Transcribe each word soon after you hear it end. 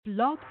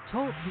Blog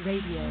Talk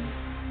Radio.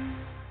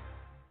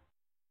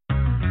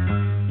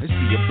 Is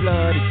he your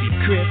blood? Is he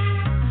Crip?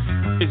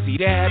 Is he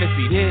that? Is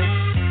he this?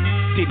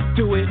 Did he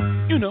do it?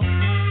 You know.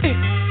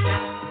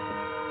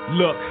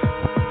 Look,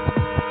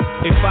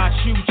 if I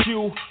shoot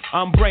you,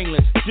 I'm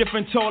brainless.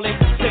 Different toilet,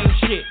 same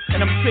shit.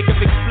 And I'm sick of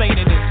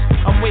explaining this.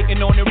 I'm waiting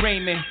on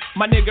arraignment.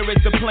 My nigga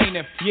is the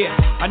plaintiff. Yeah,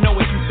 I know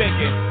what you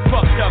thinking.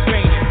 Fucked up,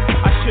 ain't it?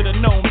 I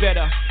should've known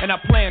better, and I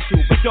plan to.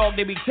 But dog,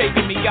 they be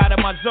taking me out of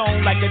my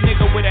zone like a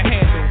nigga with a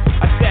handle.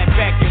 I sat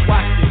back and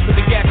watched it, put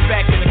the gas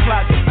back in the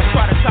closet. I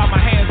try to tie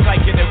my hands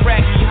like an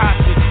Iraqi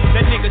hostage.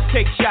 That niggas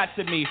take shots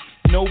at me,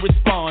 no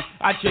response.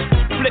 I just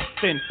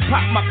flipped and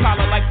pop my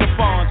collar like the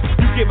fawns.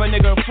 You give a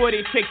nigga a foot,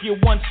 they take you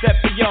one step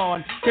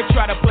beyond. They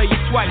try to play you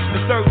twice,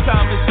 the third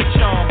time is the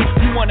charm.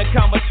 You wanna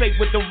conversate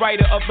with the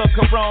writer of the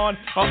Quran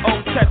or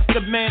Old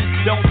Testament?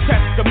 Don't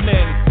test the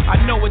men.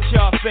 I know what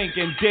y'all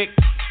thinking, dick.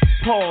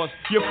 Pause,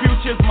 your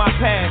future's my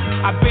past.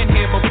 I've been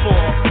here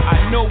before.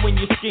 I know when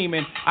you're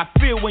scheming, I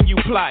feel when you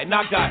plotting.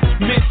 I got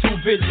mental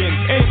vision,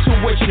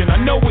 intuition. I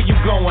know where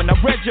you're going. I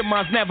read your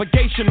mind's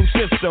navigational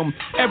system.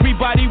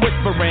 Everybody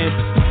whispering,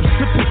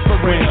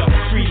 whispering.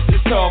 Streets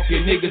is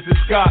talking, niggas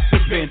is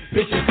gossiping.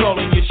 Bitches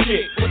calling your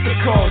shit. What's the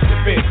cause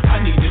of it?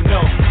 I need to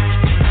know.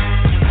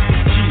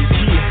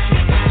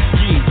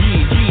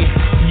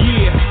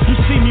 Yeah. You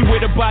see me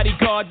with a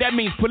bodyguard, that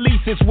means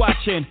police is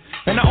watching.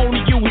 And I only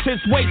use his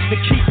weight to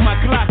keep my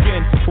Glock in.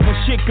 But when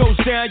shit goes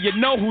down, you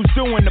know who's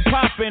doing the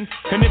popping.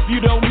 And if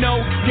you don't know,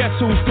 guess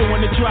who's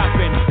doing the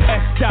dropping?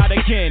 S.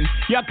 again.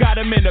 Y'all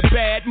got him in a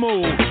bad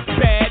mood.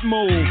 Bad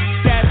mood.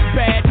 That's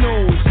bad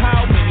news.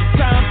 How many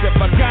times have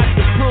I got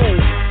to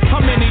prove? How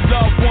many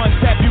loved ones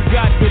have you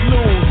got to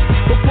lose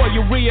before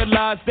you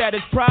realize that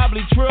it's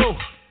probably true?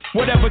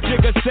 Whatever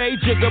Jigga say,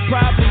 Jigga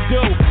probably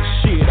do.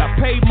 Shit, I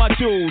paid my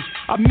dues.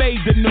 I made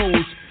the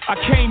news. I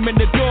came in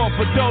the door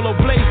for Dolo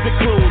Blaze the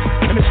Cruise.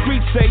 And the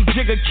streets say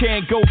Jigga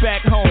can't go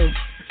back home.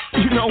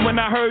 You know when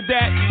I heard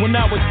that? When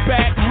I was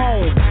back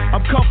home.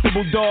 I'm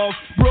comfortable, dog.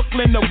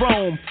 Brooklyn to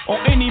Rome.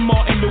 Or any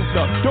Martin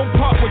Luther. Don't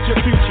part with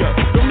your future.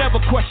 Don't ever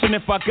question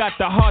if I got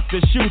the heart to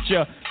shoot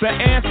ya. The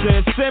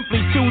answer is simply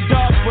too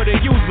dark for the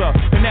user.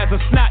 And as a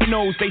snot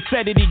nose, they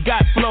said that he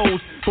got flows.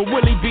 But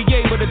will he be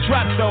able to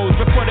drop those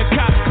before the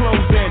cops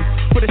close in?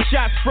 But the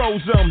shots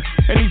froze him.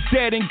 And he's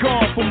dead and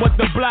gone from what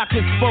the block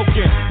has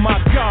spoken. My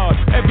God,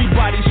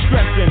 everybody's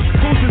stressing.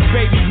 Who's his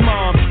baby's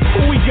mom?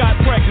 Who we got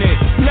pregnant?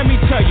 Let me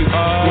tell you,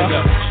 when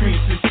the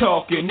streets is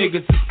talking,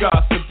 niggas is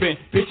gossiping,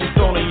 bitches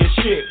all in your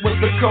shit. What's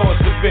the cause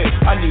of it?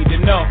 I need to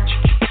know.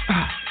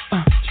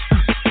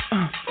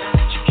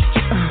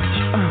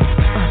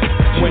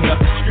 When the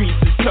streets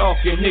is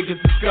talking, niggas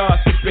is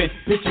gossiping,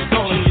 bitches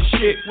all in your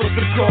shit. What's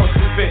the cause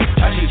of it?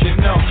 I need to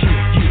know.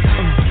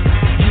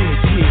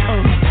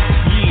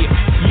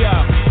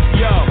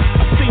 Yo,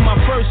 I seen my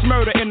first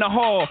murder in the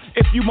hall.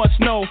 If you must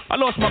know, I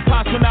lost my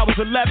pops when I was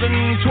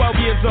 11, 12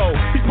 years old.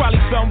 He's probably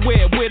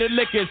somewhere where the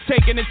liquor's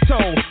taking its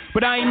toll.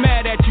 But I ain't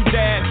mad at you,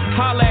 Dad.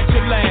 Holla at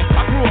your lad.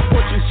 I grew up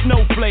pushing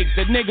snowflakes,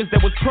 the niggas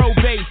that was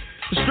pro-base.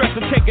 The stress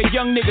to take a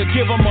young nigga,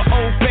 give him an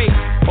old face.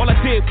 All I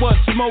did was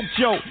smoke,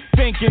 joke,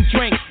 think and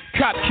drink.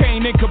 Cop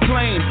cane and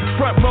complain.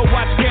 Front row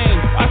watch game.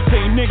 I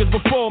seen niggas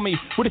before me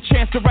with a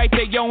chance to write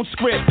their own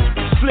script.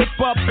 Slip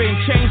up and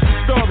change the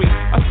story.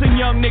 I seen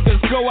young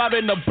niggas go out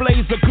in a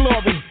blaze of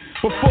glory.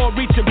 Before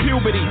reaching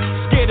puberty,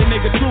 scared a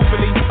nigga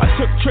truthfully. I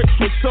took trips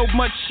with so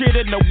much shit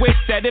in the whip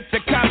that if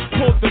the cops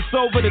pulled us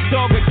over, the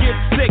dog would get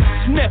sick.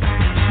 Sniff,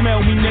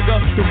 smell me nigga,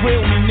 the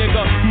real me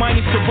nigga,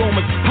 minus the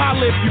rumors.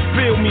 Holla if you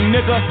feel me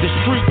nigga. The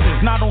streets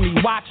is not only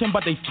watching,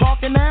 but they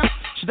talking now.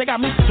 Shit, they got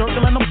me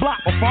circling the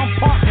block before I'm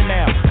parking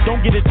now.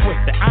 Don't get it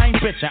twisted, I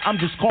ain't bitching, I'm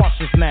just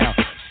cautious now.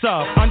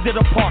 Sub, under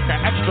the parker,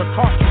 extra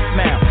cautious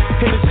now.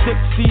 Hit a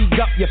 6C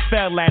up, you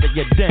fell at it,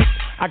 you dent.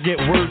 I get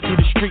word through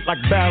the street like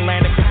Bell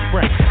and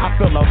Sprint. I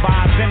feel the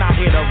vibes and I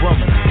hear the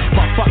rumors.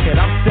 But fuck it,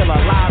 I'm still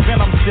alive and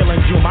I'm still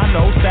in June. I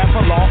know staff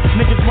of law,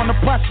 niggas wanna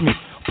press me.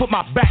 Put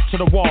my back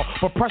to the wall,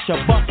 but pressure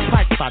bust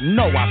pipes. I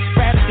know I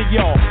spat it to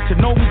y'all. To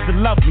know me's to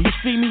love me. You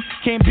see me,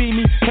 can't be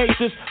me,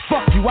 haters.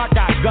 Fuck you, I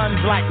got guns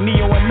like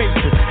Neo and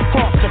Matrix.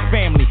 Cross the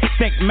family,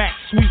 think Max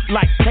sweet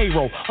like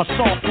Cairo. A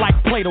soft like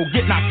Plato,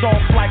 get knocked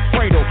off like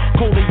Fredo.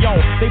 Coleon,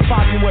 they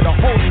follow you with a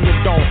hole in your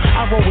dome.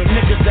 I roll with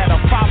niggas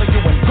that'll follow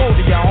you and go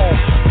to your home.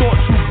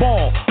 Thought you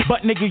ball,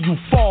 but nigga you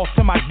fall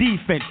to my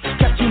defense.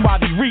 Catch you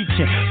while he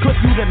reaching. Clip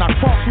you, then I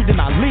cross you,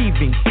 then I leave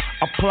him.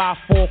 Apply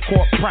full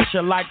court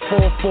pressure like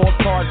 4-4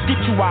 cards. Get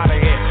you out of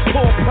here.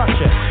 Pull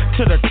pressure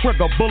to the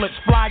trigger. Bullets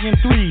flying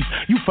threes.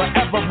 You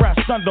forever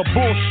rest under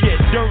bullshit.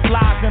 Dirt,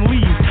 lies, and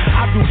leaves.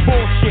 I do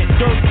bullshit.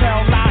 Dirt,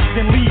 tell lies,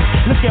 and leaves.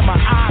 Look at my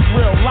eyes,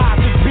 real lies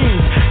and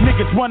beams.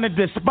 Niggas wanna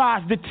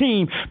despise the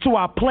team. So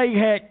I play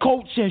head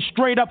coach and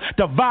straight up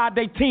divide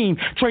they team.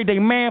 Trade they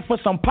man for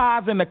some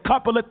pies and a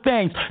couple of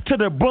things. To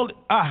the bullet.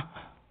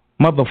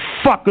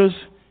 Motherfuckers.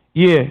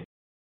 Yeah.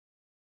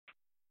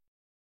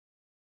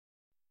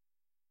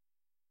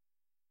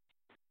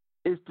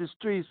 It's the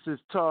Streets is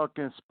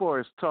Talking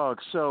Sports Talk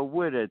Show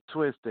with a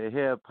twist of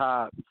hip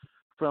hop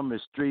from a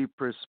street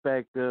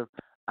perspective.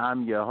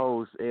 I'm your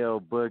host, L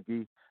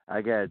Boogie.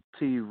 I got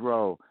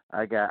T-Row.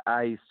 I got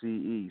ICE,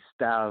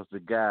 Styles the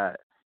God,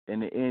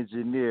 and the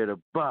engineer, the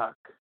Buck.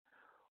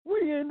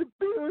 We in the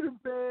building,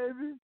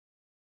 baby.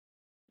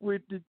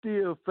 With the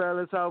deal,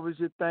 fellas. How was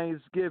your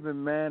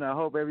Thanksgiving, man? I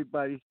hope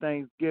everybody's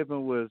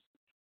Thanksgiving was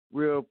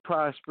real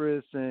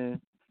prosperous and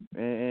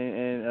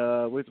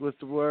what's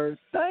the word?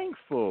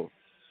 Thankful.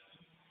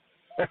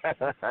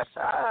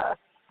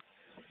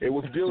 It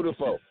was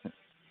beautiful.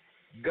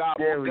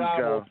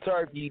 Gobble,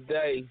 turkey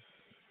day,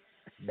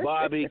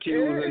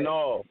 barbecues and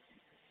all.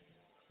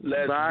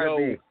 Let's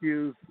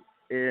barbecues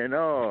and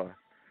all.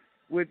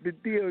 With the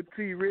DOT,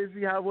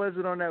 Rizzy, how was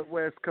it on that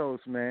West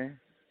Coast, man?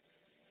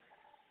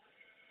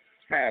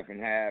 Half and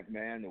half,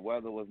 man. The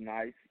weather was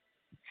nice.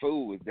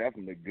 Food was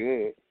definitely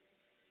good.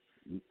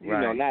 You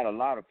know, not a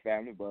lot of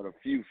family, but a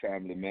few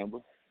family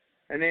members.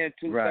 And then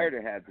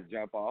 2:30 had to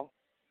jump off,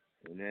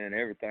 and then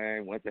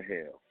everything went to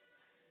hell.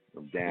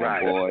 Them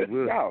damn boys.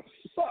 Y'all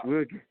suck.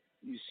 We'll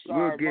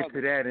get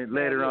to that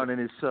later on in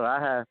this show.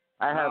 I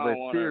have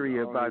a theory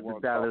about the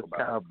Dallas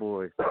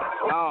Cowboys.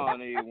 I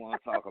don't even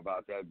want to talk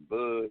about that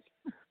buzz.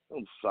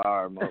 I'm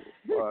sorry, mother.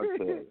 I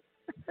tell you.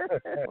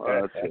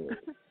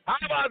 How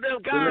about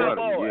them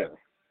Cowboys?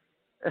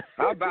 Yeah.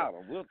 How about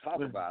them? We'll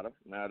talk about them.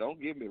 Now, don't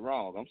get me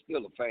wrong. I'm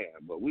still a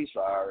fan, but we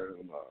sorry.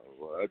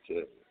 I tell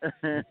you. I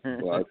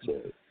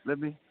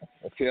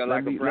feel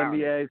like a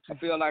brownie. I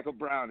feel like a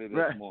brownie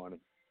this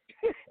morning.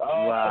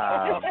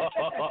 Wow.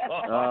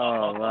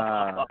 Oh,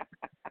 wow.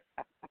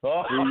 You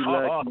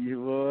lucky,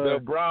 boy. The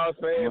Browns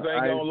fans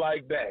ain't going to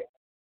like that.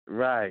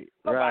 Right.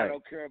 Somebody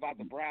don't care about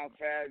the Browns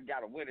fans.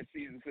 Got a winning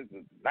season since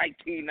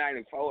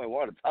 1994 and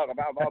want to talk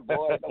about my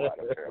boys. Nobody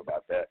don't care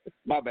about that.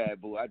 My bad,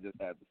 boo. I just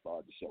had to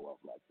start the show off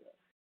like that.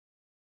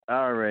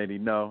 I already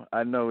know.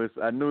 I knew it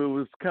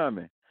was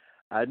coming.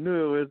 I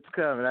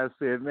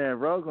said, man,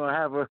 Ro gonna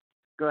have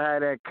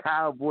that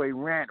cowboy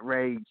rant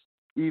rage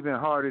even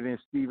harder than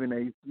Stephen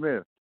A.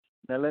 Smith.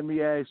 Now let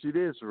me ask you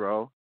this,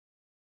 Ro.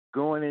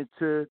 Going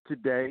into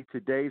today's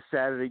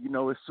Saturday, you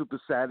know it's Super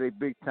Saturday,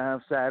 big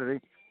time Saturday.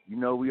 You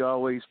know we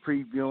always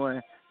previewing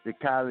the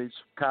college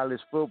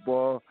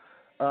football.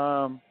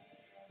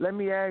 Let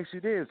me ask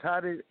you this: How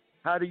do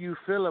you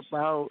feel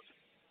about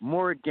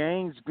more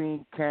games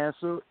being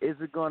canceled? Is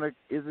it gonna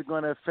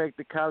affect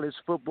the college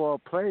football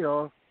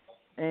playoff?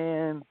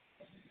 And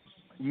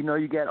you know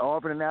you got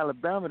Auburn and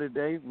Alabama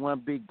today, one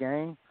big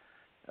game.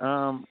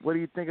 What do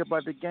you think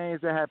about the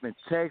games that happened?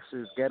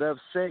 Texas got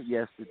upset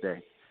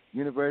yesterday.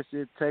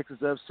 University of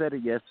Texas upset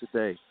it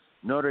yesterday.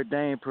 Notre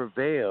Dame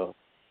prevailed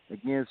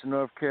against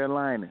North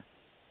Carolina.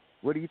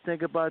 What do you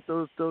think about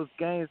those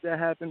games that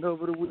happened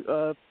over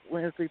the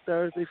Wednesday,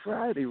 Thursday,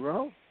 Friday,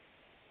 Ro?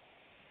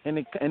 In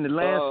the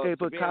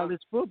landscape of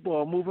college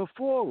football moving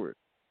forward.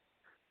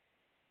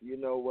 You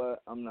know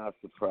what? I'm not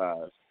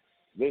surprised.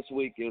 This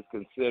week is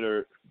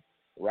considered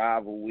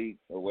rival week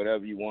or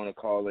whatever you want to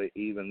call it,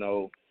 even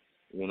though,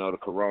 you know, the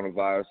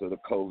coronavirus or the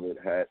COVID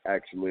had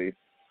actually,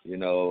 you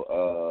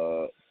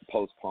know,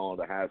 postponed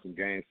or had some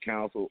games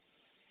canceled.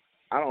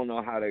 I don't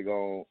know how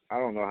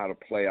the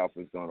playoff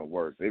is going to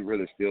work. It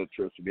really still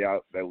trips me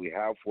out that we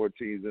have 4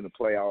 teams in the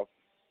playoff,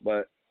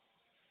 but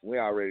we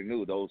already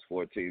knew those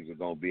 4 teams were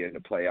going to be in the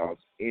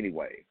playoffs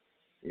anyway.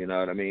 You know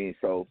what I mean?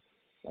 So,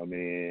 I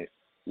mean,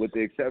 with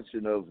the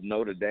exception of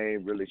Notre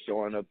Dame really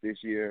showing up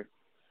this year,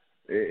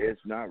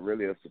 it's not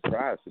really a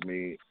surprise to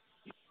me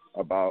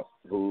about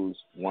who's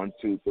 1,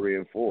 2, 3,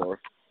 and 4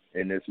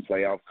 in this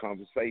playoff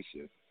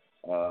conversation.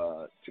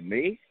 To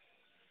me,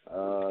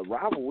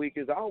 rival week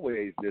is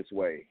always this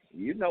way.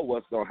 You know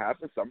what's going to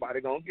happen.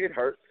 Somebody going to get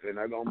hurt, and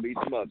they're going to be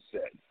some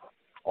upset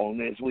on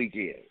this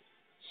weekend.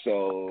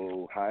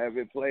 So,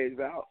 however it plays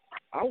out,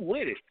 I'm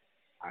with it.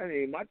 I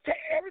mean,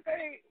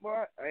 everything,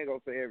 boy, I ain't going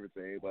to say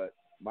everything, but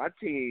my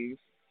teams,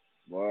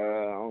 boy,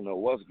 I don't know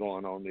what's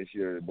going on this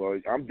year,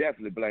 boy. I'm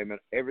definitely blaming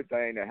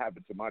everything that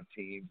happened to my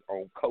teams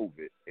on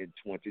COVID in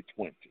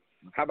 2020.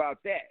 How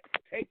about that?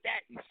 Take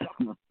that, you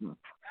sucker.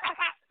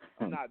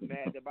 I'm not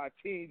mad that my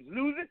team's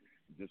losing.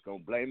 I'm just going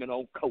to blame it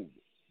on COVID.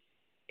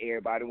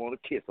 Everybody want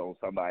to kiss on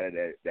somebody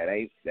that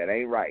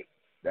ain't right.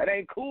 That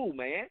ain't cool,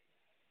 man.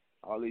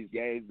 All these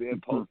games being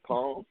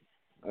postponed.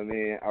 I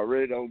mean, I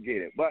really don't get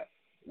it. But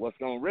what's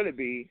going to really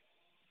be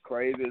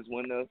crazy is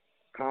when the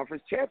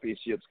conference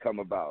championships come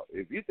about.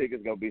 If you think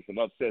it's going to be some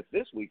upsets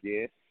this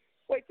weekend,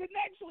 wait till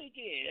next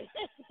weekend.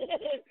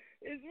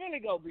 It's really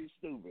going to be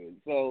stupid.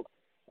 So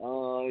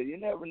you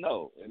never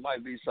know. It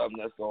might be something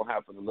that's going to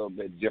happen a little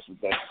bit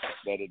different than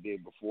it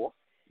did before.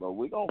 But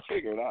we're going to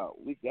figure it out.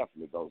 We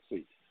definitely going to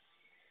see.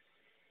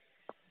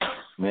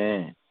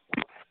 Man.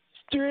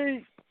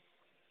 Street.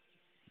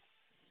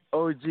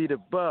 OG the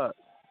Buck.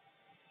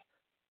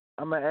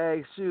 I'm going to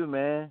ask you,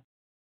 man.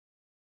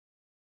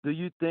 Do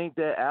you think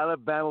that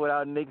Alabama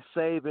without Nick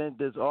Saban,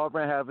 does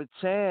Auburn have a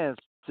chance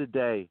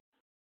today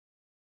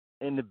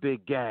in the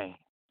big game?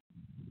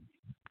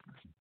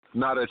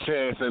 Not a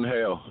chance in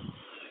hell.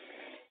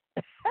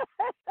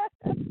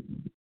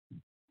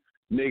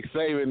 Nick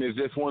Saban is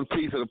just one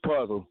piece of the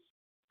puzzle.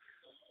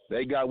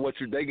 They got what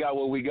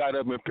we got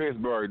up in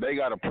Pittsburgh. They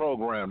got a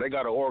program. They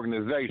got an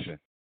organization.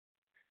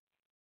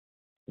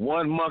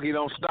 One monkey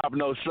don't stop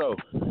no show.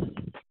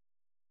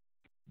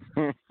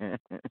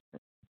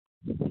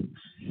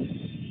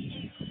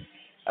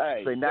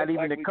 Hey, so not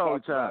even the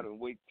coach, huh? In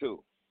week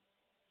 2.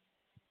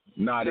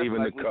 Not just even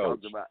like the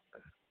coach.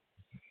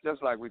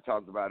 Just like we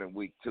talked about in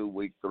week 2,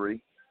 week 3,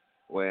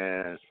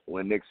 when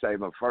Nick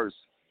Saban first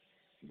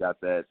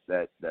got that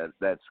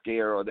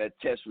scare or that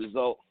test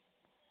result,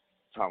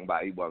 talking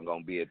about he wasn't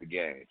gonna be at the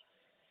game.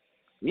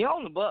 He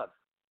on the bus.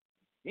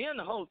 He in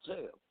the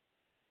hotel.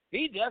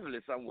 He definitely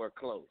somewhere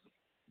close.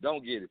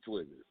 Don't get it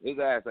twisted. His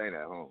ass ain't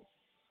at home.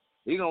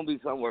 He gonna be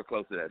somewhere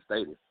close to that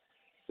stadium,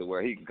 to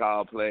where he can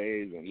call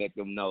plays and let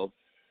them know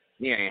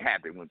he ain't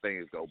happy when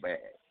things go bad.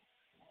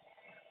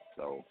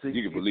 So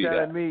you can believe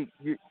that.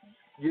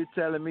 You're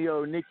telling me,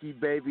 old Nicky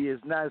baby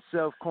is not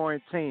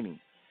self-quarantining.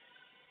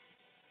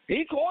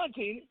 He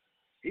quarantining.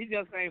 He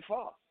just ain't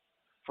far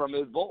from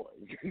his boys.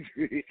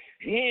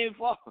 He ain't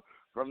far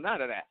from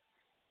none of that.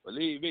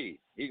 Believe me,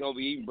 he gonna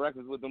be eating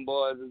breakfast with them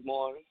boys this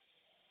morning,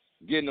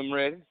 getting them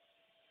ready.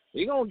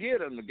 He gonna get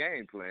them the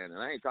game plan, and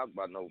I ain't talking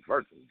about no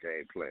virtual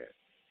game plan.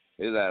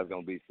 His ass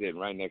gonna be sitting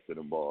right next to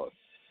them boys,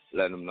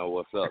 letting them know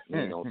what's up. He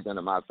ain't gonna send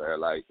them out there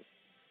like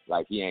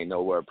he ain't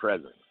nowhere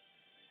present.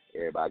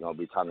 Everybody gonna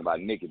be talking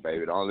about Nicky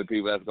baby. The only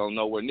people that's gonna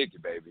know where Nicky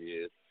baby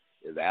is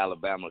the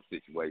Alabama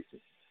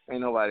situation.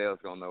 Ain't nobody else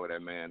gonna know where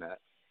that man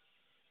at.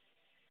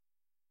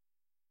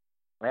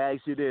 I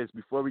ask you this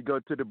before we go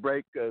to the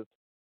break, because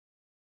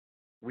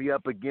we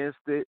up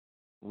against it.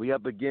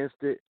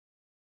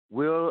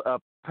 Will a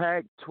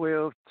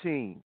Pac-12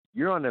 team,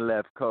 you're on the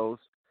left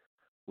coast,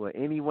 will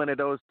any one of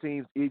those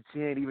teams each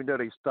in, even though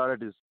they started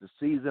the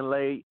season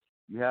late,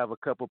 you have a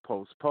couple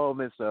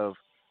postponements of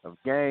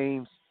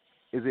games.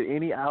 Is there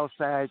any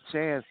outside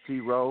chance,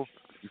 T-Row,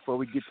 before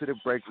we get to the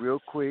break real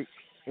quick,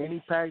 any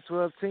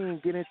Pac-12 team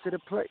get into the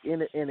play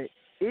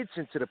itch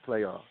into the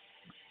playoffs?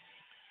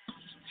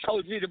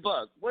 OG the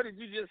Buck, what did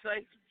you just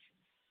say?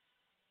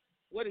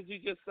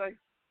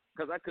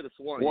 Because I could have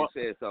sworn you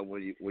said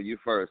something when you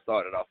first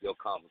started off your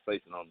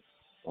conversation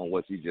on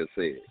what you just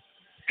said.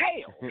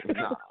 Hell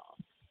no.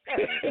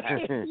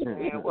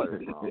 Man, what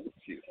is wrong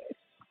with you?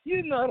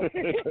 You know,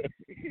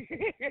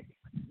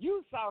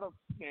 you saw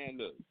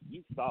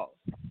you saw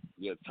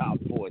your top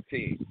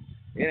 14.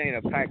 It ain't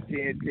a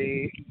Pac-10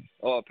 team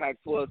or a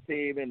Pac-12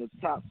 team in the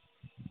top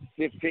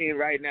 15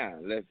 right now.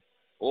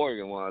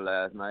 Oregon won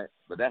last night,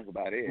 but that's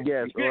about it.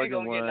 Yes, you Oregon ain't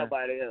gonna won. get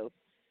nobody else.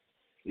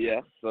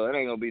 Yeah, so it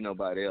ain't gonna be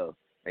nobody else.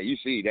 And you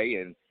see,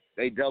 they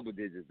double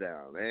digits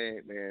down.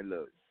 Man,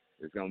 look,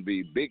 it's gonna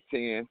be Big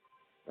Ten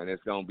and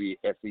it's gonna be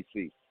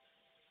SEC.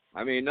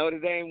 I mean, Notre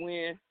Dame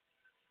win,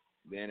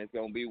 then it's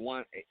gonna be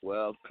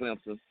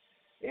Clemson.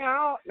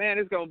 Man,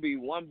 it's gonna be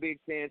one Big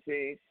Ten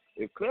team.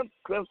 If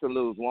Clemson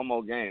lose one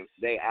more game,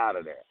 they out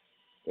of there.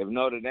 If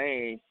Notre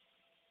Dame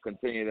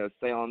continue to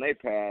stay on their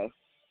path,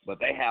 but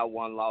they have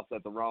one loss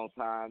at the wrong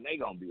time, they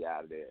gonna be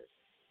out of there.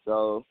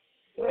 So,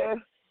 yeah,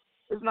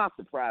 it's not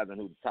surprising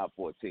who the top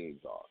 4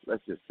 teams are.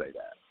 Let's just say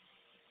that.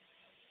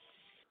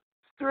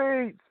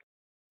 Streets.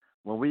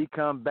 When we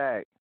come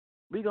back,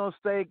 we're going to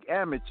stay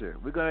amateur.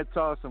 We're going to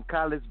talk some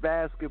college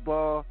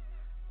basketball,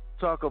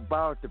 talk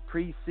about the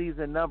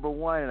preseason number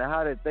 1 and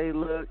how did they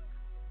look.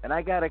 And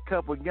I got a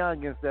couple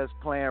youngins that's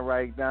playing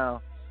right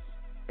now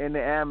in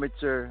the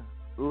amateur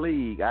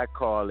league, I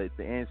call it,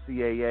 the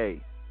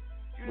NCAA,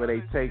 where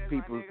they take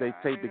the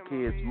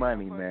kids'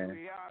 money, man.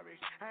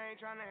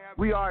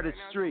 We are the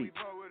street.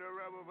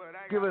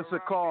 Give us a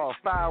call,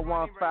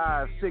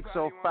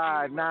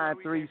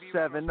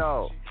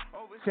 515-605-9370.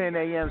 10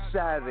 a.m.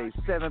 Saturdays,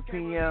 7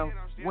 p.m.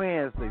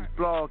 Wednesdays,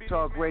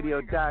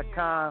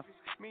 blogtalkradio.com.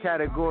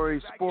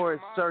 Category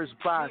sports, search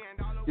box.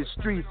 The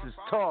streets is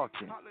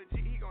talking.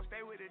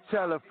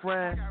 Tell a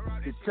friend,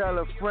 to tell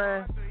a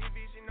friend,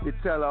 to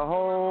tell a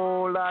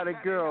whole lot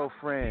of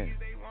girlfriends.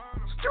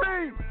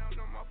 Street!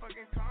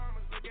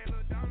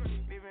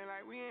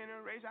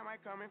 I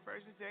might come in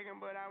first and second,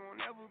 but I won't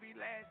ever be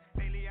last.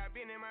 Lately I've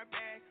been in my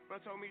bag.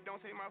 Bro told me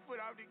don't take my foot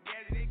off the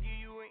gas. They give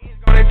you an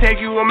inch, gonna take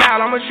you a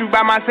mile. I'ma shoot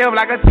by myself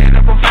like a 10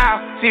 up a foul.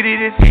 City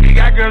to city,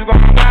 got girls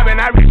going wild, and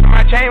I reach for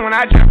my chain when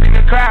I jump in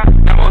the crowd.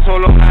 I'm also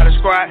low how to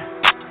squat.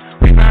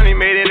 We finally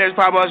made it, let's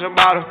pop us a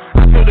bottle.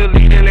 I took the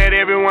lead and let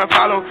everyone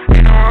follow.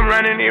 They know I'm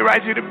running it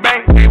right to the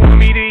bank. They want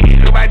me to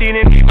eat, so I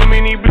didn't eat them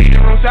any bleeding.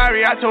 I'm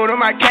sorry, I told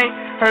them I can't.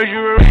 Heard you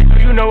were right, so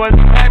you know what's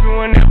gonna happen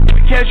whenever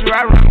we catch you.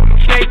 I run with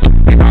them snakes.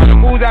 All the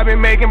moves I've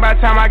been making, by the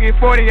time I get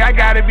 40, I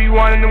gotta be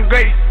one of them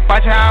greats.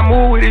 Watch how I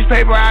move with this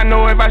paper, I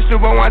know if I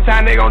stoop on one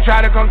time, they gon'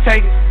 try to come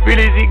take it.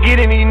 Really is it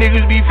getting, these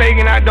niggas be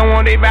faking. I don't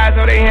want they buy,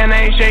 so they hand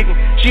ain't shaking.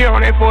 She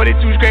on that 42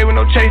 straight with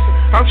no chaser.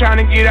 I'm trying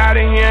to get out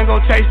of here and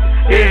go taste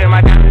it. Yeah,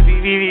 my diamonds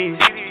be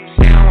VVs.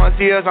 They don't wanna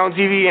see us on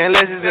TV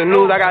unless it's the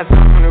news. I got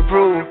something to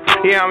prove.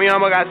 Yeah, I'm young,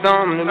 but got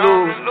something to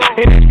lose.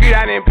 In the street,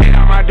 I didn't pay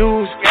all my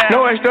dues.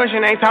 No extortion,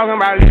 ain't talking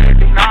about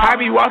lyrics. I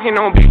be walking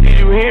on beat, did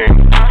you hear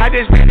me? I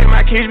just bet that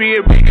my kids be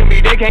a brick of me.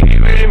 They can't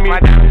get rid of me. My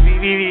diamonds be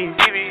VVs.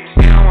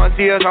 They don't wanna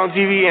see us on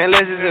TV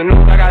unless it's the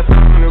news. I got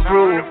something to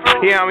prove.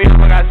 Yeah, I'm young,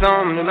 I got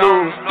something to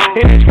lose.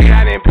 In the street,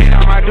 I didn't pay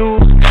all my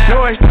dues.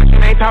 No instruction,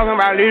 ain't talking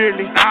about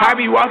literally. I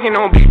be walking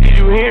on beat, did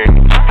you hear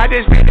me? I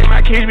just pray that my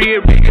kids be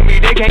begging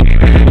me, they can't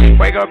get rid of me.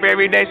 Wake up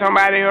every day,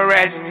 somebody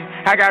harassing me.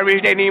 I got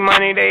rich, they need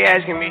money, they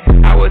asking me.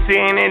 I was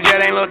sitting in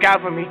jail, they look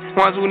out for me.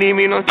 Ones who need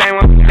me, no same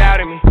ones who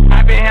doubted me.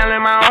 I been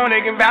handling my own,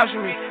 they can vouch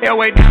for me. They'll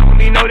way down with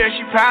me, know that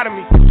she proud of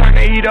me. Turn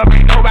the heat up,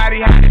 ain't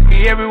nobody hiding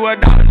me. Everywhere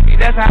dollars me,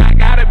 that's how I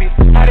gotta be.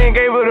 I didn't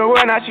gave her the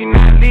word, now she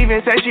not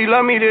leaving. Said she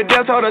love me to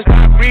death, told her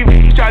stop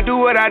breathing. He try to do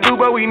what I do,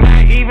 but we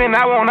not even.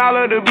 I want all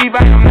of the beef,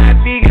 I am not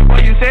vegan.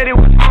 Boy, you said it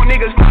was on,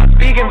 niggas stop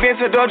speaking.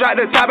 Vince the door,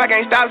 drop the top, I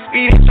can't stop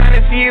speeding. Trying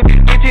to see if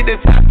this bitch hit the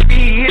top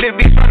speed. Hit the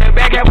bitch from the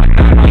back, have a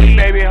knock on me.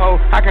 Baby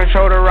ho, I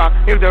control the rock.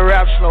 If the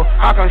rap slow,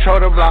 I control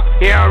the block.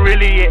 Yeah, I'm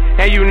really it,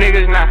 and you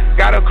niggas not.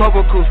 Got a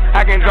couple coups,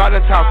 I can draw the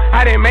top.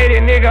 I done made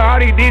it, nigga, all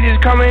these digits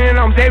coming in.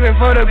 I'm saving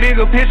for the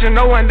bigger picture.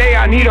 No one day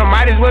I need them,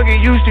 might as well get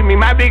used to me.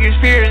 My biggest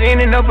fear is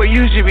ending up where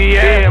used to be.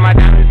 Yeah, my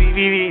diamonds be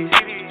VVs.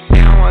 They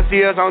don't wanna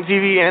see us on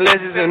TV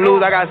unless it's the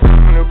news. I got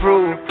something to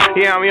prove.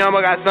 Yeah, I'm young,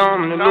 but got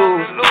something to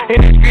lose. In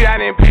the street, I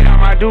didn't pay all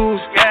my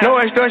dues. No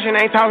extortion,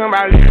 ain't talking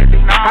about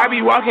literally. I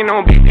be walking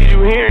on beat, did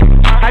you hear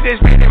me? I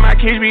just pray that my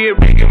kids be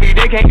begging me,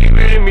 they can't get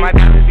rid of me. My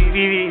diamonds be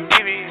VVs.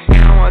 They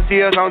don't wanna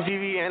see us on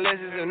TV unless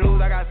it's the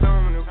news. I got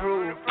something to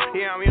prove.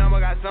 Yeah, I'm young,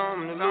 but got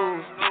something to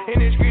lose. In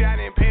the street, I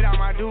didn't pay all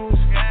my dues.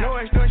 No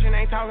extortion,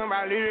 ain't talking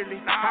about literally.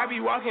 I be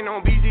walking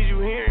on beats, did you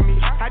hear me?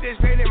 I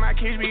just pray that my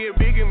kids be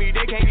begging me,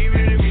 they can't get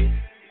rid of me.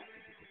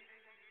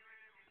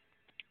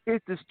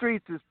 It's the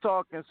Streets is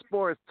Talking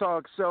Sports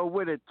Talk Show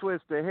with a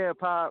twist of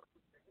hip-hop.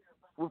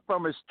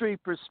 From a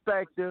street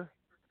perspective,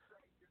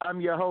 I'm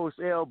your host,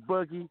 L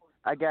Boogie.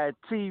 I got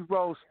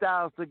T-Row,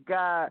 Styles the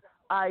God,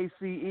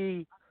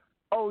 ICE,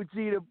 OG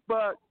the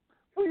Buck.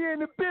 We in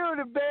the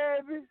building,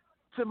 baby.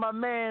 To my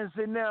mans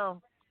and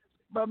them.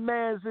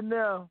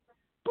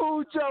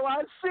 Boo Joe,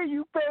 I see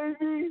you,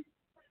 baby.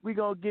 We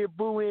gonna get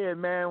Boo in,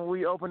 man, when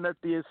we open up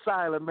the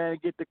asylum, man,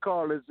 and get the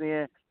callers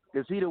in.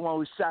 Because he the one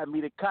who shot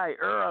me the kite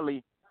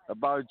early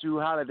about Drew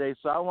Holiday.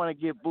 So I want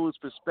to get Boo's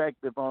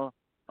perspective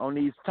on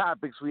these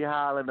topics we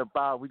hollering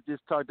about. We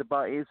just talked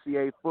about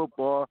NCAA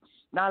football.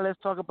 Now let's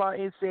talk about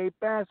NCAA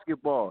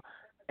basketball.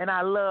 And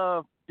I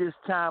love this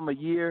time of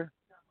year.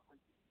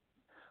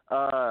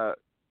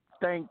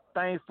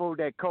 Thankful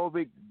that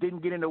COVID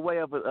didn't get in the way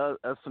of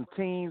some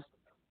teams.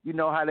 You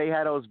know how they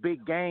had those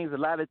big games. A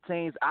lot of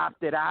teams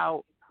opted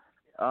out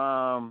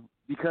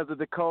because of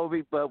the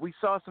COVID. But we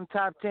saw some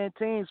top 10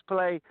 teams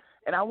play.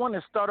 And I want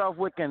to start off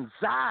with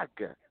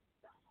Gonzaga.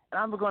 And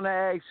I'm going to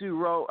ask you,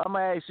 Ro. I'm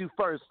going to ask you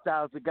first,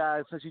 Styles, the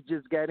guy, since you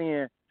just got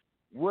in.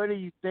 What do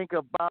you think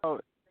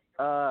about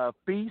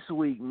Feast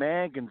Week,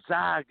 man?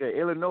 Gonzaga,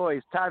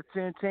 Illinois, top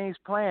 10 teams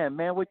playing,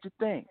 man. What you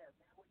think?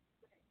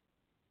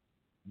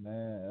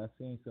 Man, I've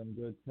seen some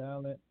good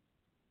talent.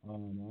 I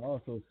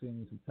also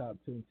seen some top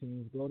 10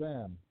 teams go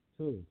down,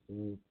 too.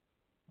 So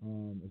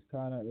it's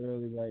kind of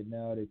early right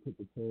now. They put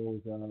the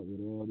polls out with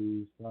all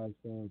these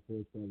 5-star,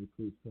 4-star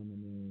recruits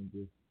coming in,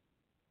 just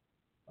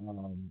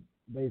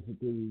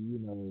basically,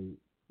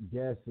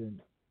 guessing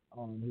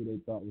on who they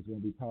thought was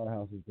going to be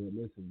powerhouses. But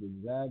listen,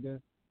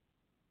 Gonzaga,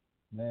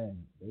 man,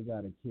 they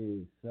got a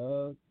kid,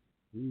 Suggs.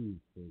 He's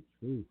the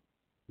truth.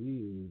 He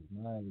is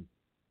nice.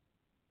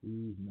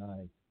 He's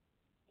nice.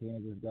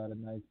 Kansas got a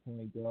nice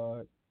point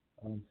guard.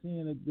 I'm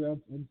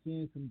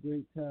seeing some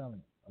great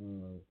talent.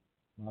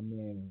 My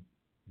man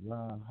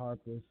Ron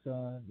Harper's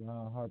son,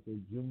 Ron Harper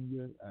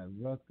Jr. at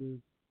Rutgers,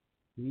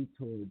 he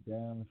tore it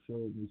down,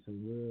 showed me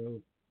some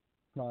real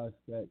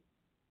prospect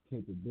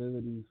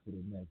capabilities for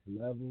the next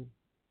level.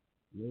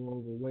 A little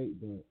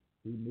overweight, but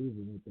he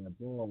moving with that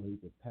ball. He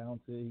could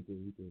pounce it.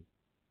 He could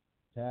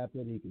tap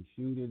it. He could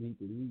shoot it.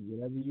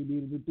 Whatever you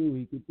need him to do,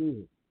 he could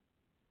do it.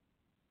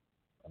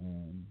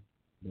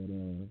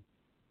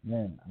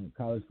 Man,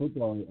 college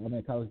basketball,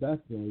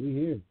 we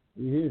here.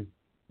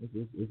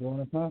 It's on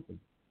and popping.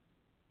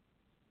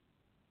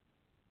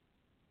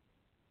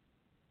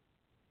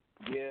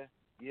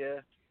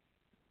 Yeah.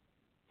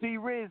 T.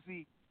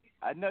 Rizzy,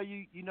 I know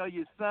you know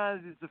your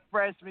son is a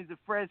freshman, he's a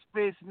fresh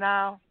fish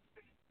now.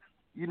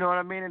 You know what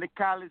I mean, in the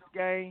college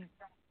game.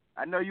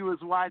 I know you was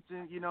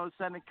watching,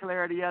 Santa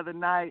Clara the other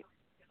night.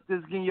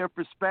 Just getting your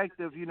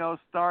perspective, these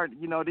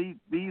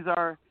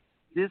are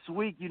this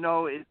week,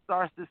 it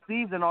starts the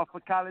season off for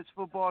college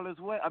football as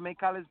well.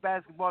 College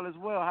basketball as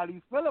well. How do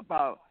you feel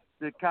about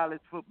the college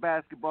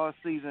basketball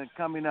season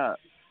coming up?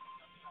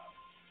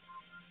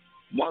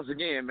 Once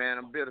again, man,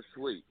 I'm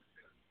bittersweet.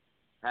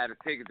 Had a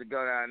ticket to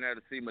go down there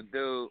to see my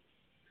dude.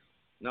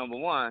 Number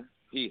one,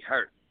 he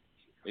hurt.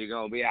 He's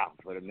going to be out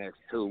for the next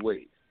 2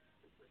 weeks.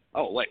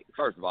 Oh, wait.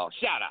 First of all,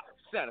 shout out.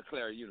 Santa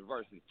Clara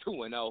University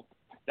 2-0.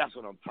 That's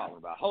what I'm talking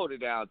about. Hold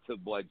it down till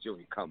boy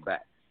Junior come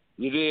back.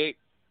 You dig?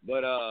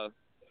 But,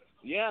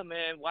 yeah,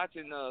 man,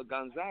 watching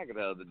Gonzaga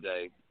the other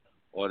day,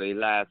 or the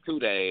last 2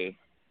 days,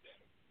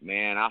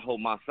 man, I hope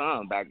my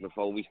son back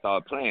before we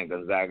start playing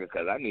Gonzaga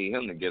because I need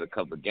him to get a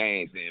couple of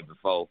games in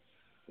before,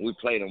 we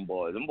play them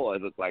boys. Them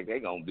boys look like they're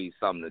going to be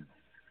something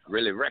to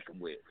really reckon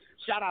with.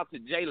 Shout out to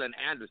Jalen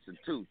Anderson,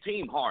 too.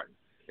 Team Harden.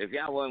 If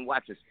y'all wasn't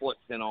watching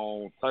SportsCenter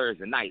on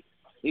Thursday night,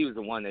 he was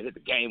the one that hit the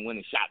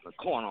game-winning shot in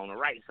the corner on the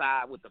right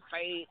side with the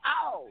fade.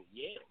 Oh,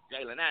 yeah,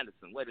 Jalen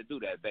Anderson. Way to do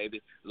that,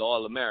 baby.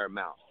 Loyola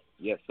Marymount.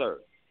 Yes, sir.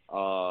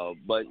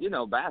 But, you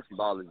know,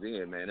 basketball is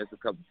in, man. There's a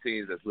couple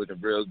teams that's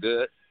looking real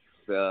good.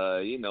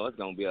 You know, it's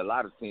going to be a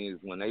lot of teams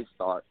when they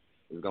start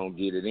is going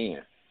to get it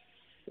in.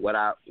 What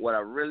I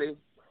really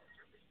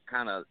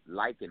kind of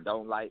like and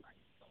don't like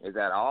is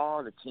that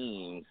all the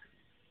teams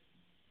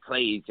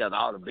play each other,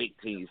 all the big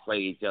teams play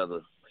each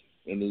other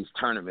in these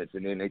tournaments,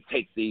 and then they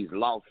take these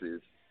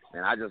losses,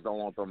 and I just don't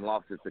want them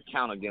losses to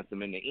count against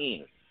them in the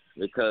end,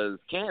 because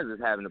Kansas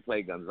having to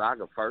play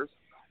Gonzaga first.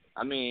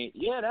 I mean,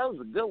 yeah, that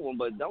was a good one,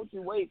 but don't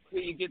you wait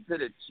till you get to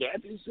the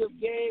championship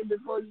game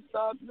before you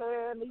start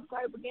playing these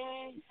type of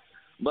games?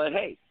 But,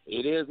 hey,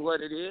 it is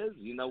what it is.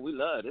 You know, we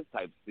love this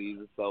type of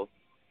season, so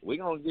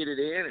we're going to get it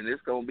in, and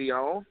it's going to be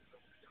on.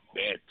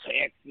 Man,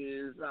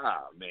 Texas,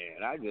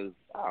 man, I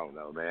don't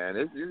know,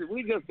 man.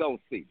 We just going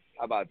to see.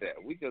 How about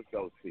that? We just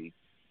going to see,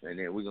 and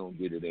then we're going to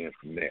get it in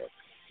from there.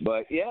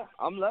 But, yeah,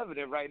 I'm loving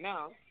it right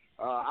now.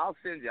 I'll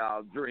send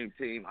y'all, Dream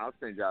Team, I'll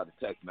send y'all the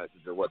text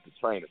message of what the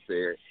trainer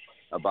said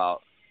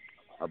about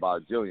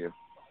Junior.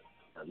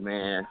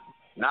 Man,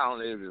 not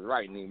only is his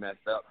right knee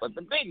messed up, but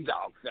the big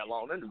dog fell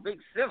on him. The big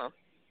center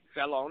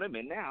fell on him,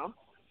 and now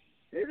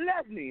his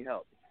left knee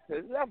hurt.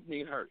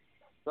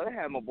 So they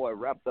had my boy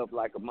wrapped up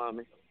like a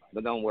mummy.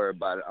 But don't worry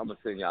about it. I'm going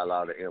to send y'all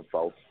all the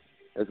info.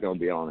 It's going to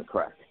be on the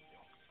crack.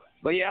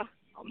 But, yeah,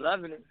 I'm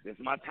loving it. This is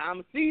my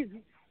time of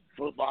season.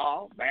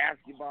 Football,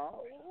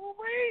 basketball.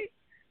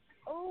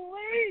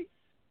 Ooh-wee.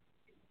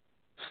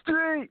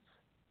 Streets.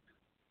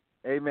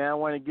 Hey, man, I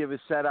want to give a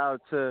shout-out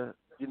to,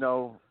 you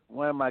know,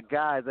 one of my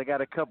guys. I got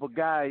a couple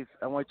guys.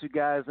 I want you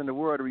guys in the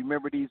world to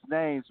remember these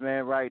names,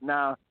 man. Right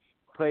now,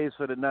 plays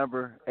for the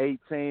number 8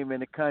 team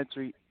in the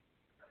country,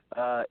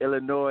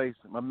 Illinois.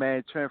 My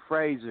man, Trent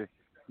Frazier.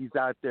 He's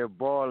out there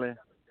balling,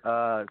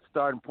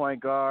 starting point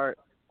guard.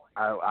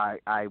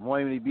 I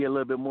want him to be a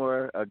little bit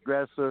more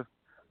aggressive,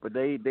 but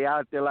they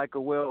out there like a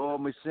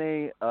well-oiled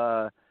machine.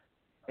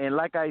 And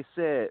like I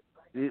said,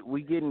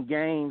 we getting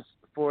games.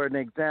 For an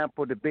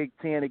example, the Big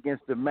Ten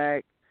against the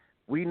MAC.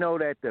 We know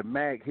that the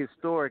MAC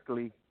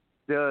historically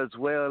does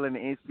well in the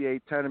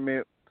NCAA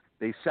tournament.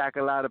 They sack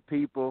a lot of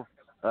people.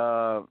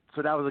 So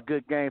that was a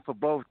good game for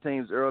both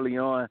teams early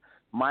on.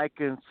 My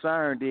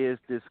concern is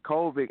this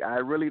COVID. I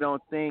really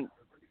don't think,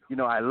 you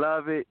know, I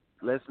love it.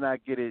 Let's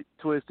not get it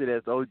twisted,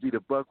 as OG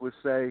the Buck would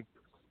say.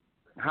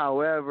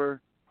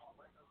 However,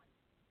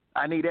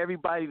 I need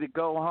everybody to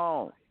go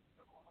home.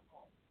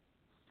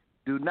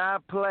 Do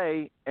not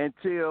play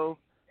until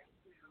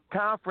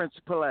conference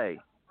play.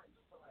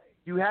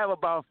 You have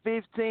about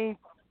 15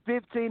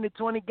 to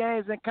 20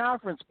 games in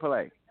conference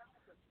play.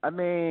 I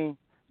mean,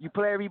 you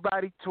play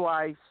everybody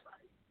twice.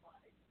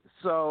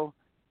 So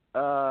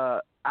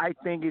I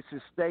think it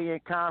should stay in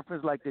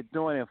conference like they're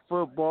doing in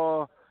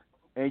football,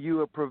 and you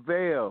will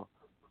prevail.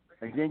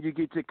 And then you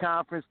get to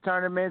conference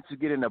tournaments, you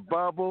get in a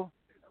bubble,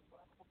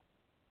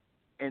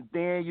 and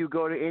then you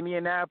go to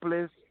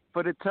Indianapolis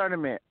for the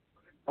tournament,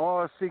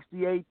 all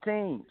 68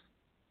 teams.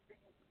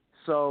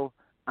 So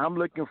I'm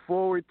looking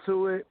forward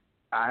to it.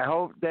 I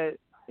hope that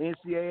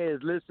NCAA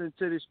is listening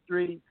to the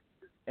streets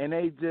and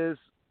they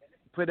just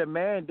put a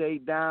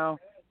mandate down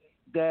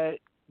that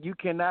you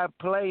cannot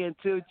play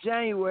until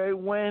January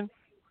when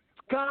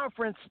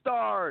conference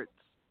starts.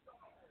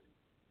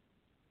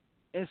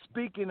 And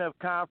speaking of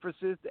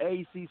conferences, the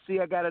ACC,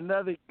 I got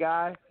another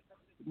guy,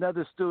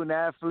 another student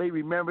athlete,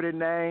 remember the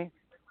name,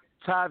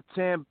 top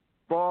 10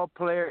 ball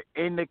player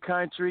in the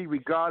country,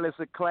 regardless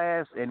of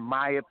class, in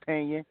my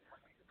opinion.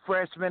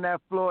 Freshman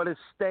at Florida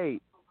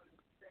State.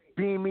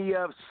 Beam me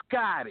up,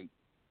 Scotty.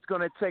 It's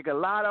going to take a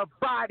lot of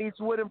bodies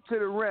with him to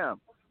the rim.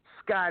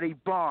 Scotty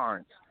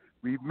Barnes.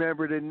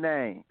 Remember the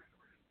name.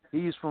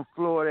 He's from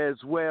Florida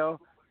as well.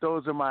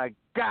 Those are my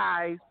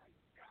guys,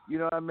 you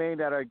know what I mean,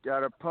 that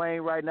are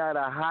playing right now at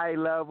a high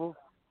level.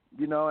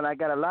 You know, and I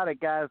got a lot of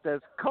guys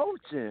that's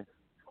coaching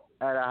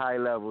at a high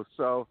level.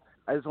 So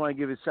I just want to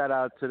give a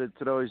shout-out to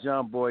those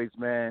young boys,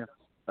 man,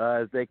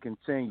 as they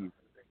continue.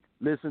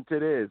 Listen to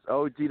this,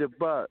 OG the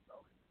Buck.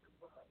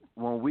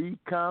 When we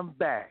come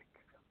back,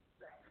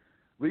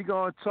 we're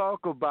going to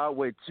talk about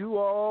what you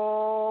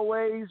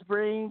always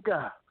bring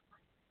up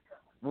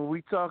when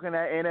we talking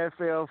that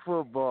NFL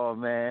football,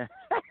 man.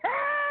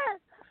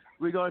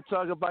 We're going to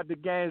talk about the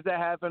games that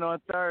happen on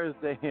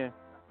Thursday,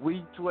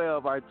 Week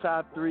 12, our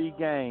top 3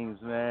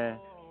 games, man.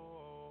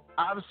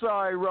 I'm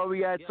sorry, Ro, we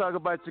got to talk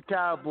about your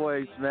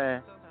Cowboys,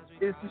 man.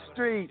 It's the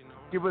street.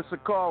 Give us a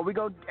call.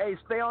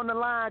 Stay on the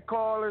line,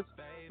 callers.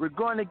 We're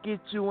going to get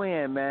you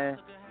in, man.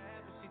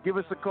 Give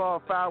us a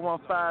call,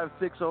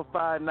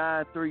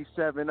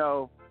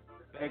 515-605-9370.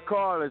 And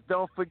callers,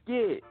 don't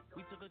forget,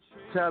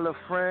 tell a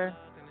friend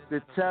to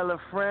tell a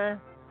friend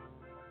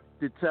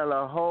to tell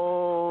a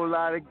whole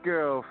lot of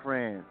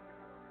girlfriends.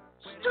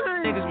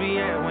 Niggas be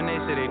at when they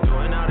say they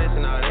doing all this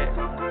and all that.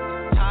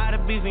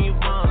 beefing you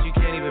bums, you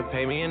can't even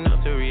pay me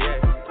enough to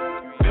react.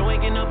 Been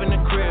waking up in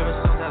the crib,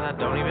 and sometimes I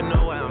don't even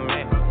know where I'm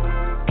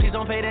at. Please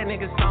don't pay that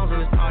nigga songs in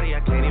this party,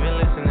 I can't even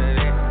listen to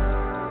that.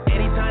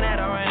 Anytime that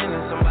I run into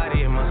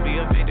somebody, it must be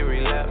a victory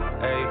lap.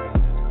 Hey,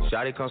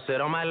 shawty come sit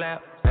on my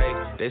lap. Hey,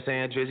 they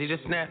saying Drizzy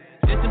just snap.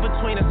 Distance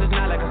between us is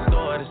not like a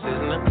store, this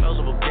isn't a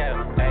closable gap.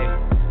 Hey,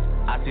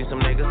 I see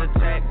some niggas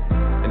attack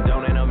and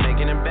don't end up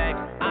making it back.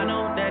 I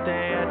know that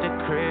they at the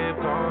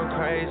crib going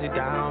crazy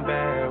down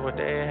bad. What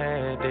they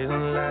had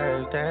didn't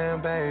last,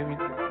 damn baby.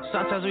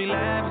 Sometimes we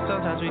laugh,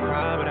 sometimes we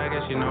cry, but I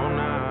guess you know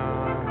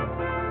now,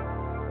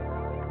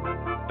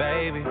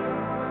 baby.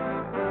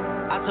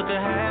 I took a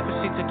half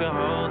and she took the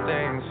whole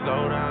thing.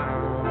 Slow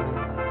down,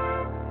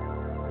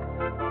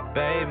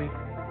 baby.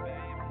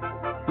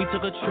 We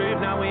took a trip,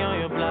 now we on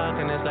your block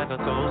and it's like a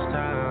ghost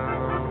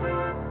town,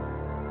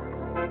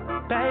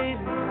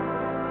 baby.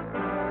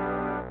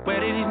 Where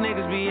did these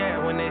niggas be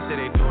at when they say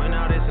they doing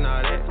all this and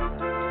all that?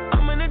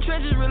 I'm in the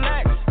trenches,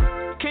 relax.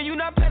 Can you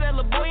not play that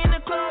little boy in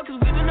the club?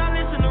 Cause we do not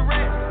listen to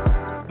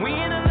rap. We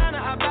in Atlanta,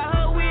 I buy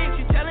her wig.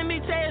 She telling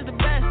me Tay is the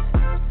best.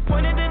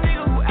 Pointed the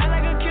nigga who act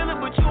like a killer,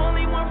 but you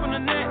only one from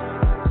the net.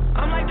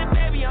 I'm like the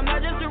baby, I'm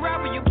not just a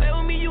rapper. You play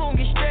with me, you won't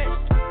get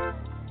stressed.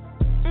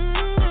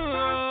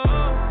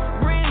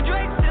 Bring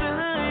Drake to the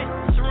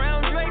hood.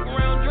 Surround Drake,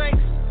 around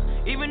Drake.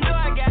 Even though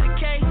I got a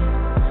case,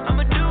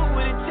 I'ma do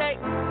what it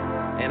takes.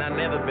 And I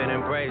never been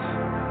embraced,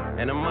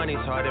 and the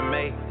money's hard to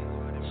make,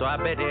 so I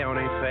bet they on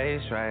their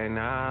face right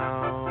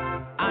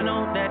now. I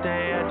know that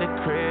they at the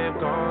crib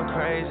going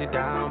crazy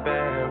down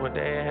bad. What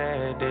they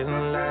had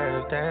didn't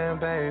last,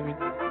 damn baby.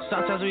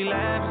 Sometimes we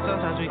laugh and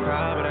sometimes we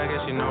cry, but I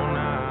guess you know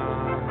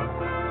now,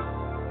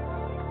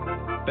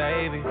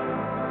 baby.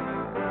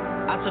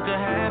 I took a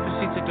half and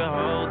she took the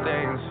whole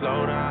thing.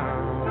 Slow down,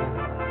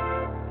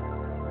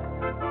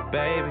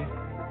 baby.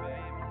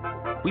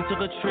 We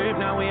took a trip,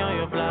 now we on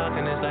your block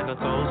and it's like a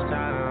ghost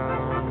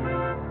town,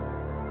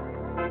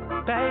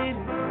 baby.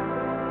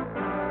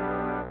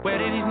 Where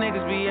did these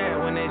niggas be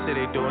at when they say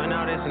they doing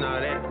all this and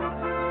all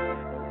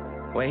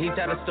that? When he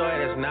tell the story,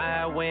 that's not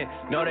how it went.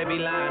 No, they be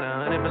lying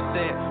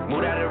 100%.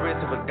 Moved out of the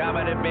wrist and forgot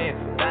about the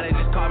bend. Now they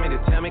just call me to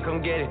tell me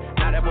come get it.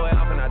 Now that boy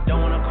off and I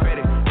don't want no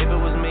credit. If it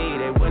was me,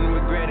 they wouldn't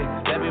regret it.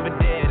 Left me for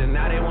dead and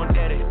now they won't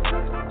dead it.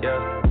 Yeah.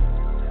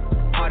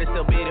 Heart is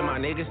still beating, my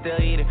niggas still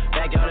eating.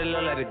 Backyard it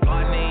look like the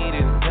garden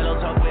eating. Pillow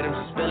talk with him,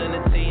 she spilling the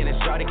tea. And then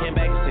shorty came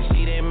back and said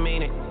she didn't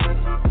mean it.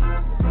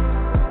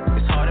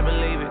 It's hard to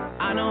believe it.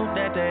 I know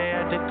that they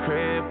at the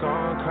crib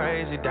going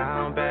crazy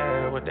down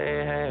bad. What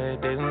they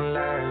had didn't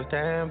last,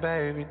 damn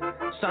baby.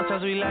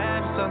 Sometimes we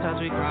laugh,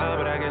 sometimes we cry,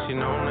 but I guess you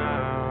know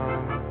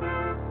now,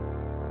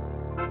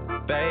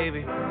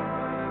 baby.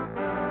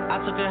 I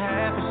took a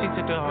half and she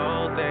took the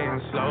whole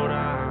thing. Slow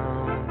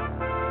down,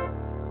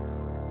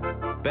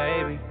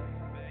 baby.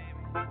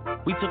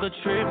 We took a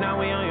trip, now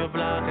we on your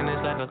block and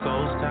it's like a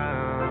ghost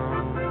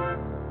town,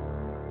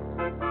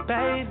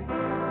 baby.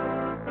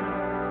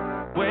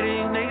 Where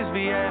these niggas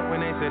be at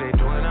when they say they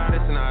doing all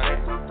this and all that?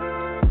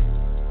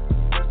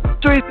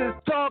 Streets is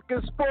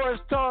talking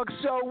sports talk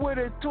show with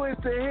a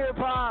twist of hip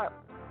hop.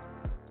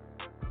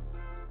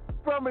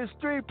 From a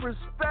street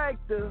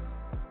perspective,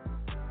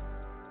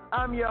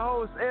 I'm your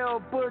host, L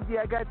Boogie.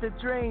 I got the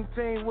dream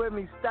team with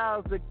me,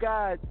 Styles the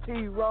God,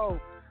 T-Row,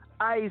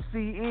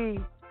 ICE,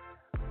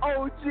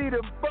 OG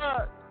the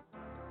Buck.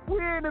 We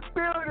in the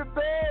building,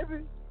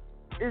 baby.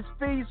 It's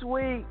Feast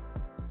Week.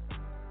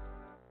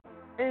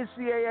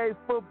 NCAA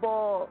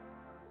football,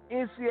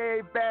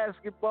 NCAA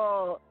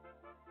basketball,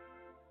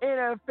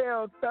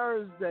 NFL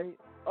Thursday.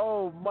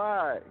 Oh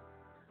my.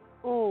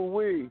 Ooh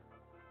wee.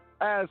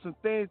 I have some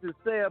things to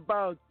say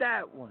about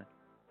that one.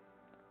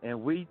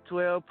 And Week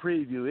 12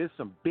 preview. It's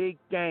some big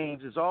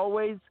games. It's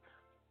always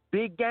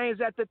big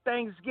games after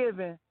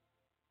Thanksgiving.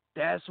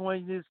 That's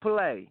when you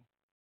play.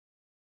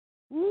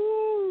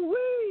 Woo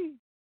wee.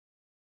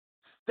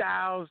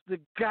 Styles the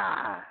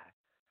guy.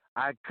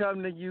 I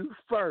come to you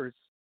first.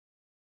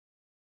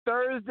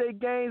 Thursday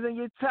games in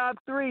your top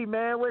three,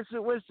 man. What's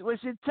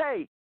your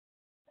take?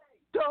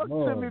 Talk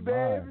to me,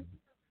 baby.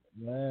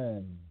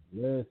 Man,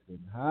 listen.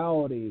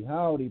 Howdy,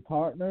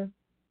 partner.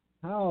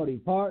 Howdy,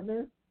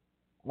 partner.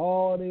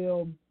 All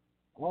them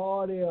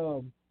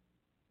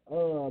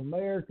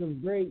America's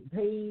great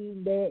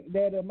team,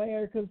 that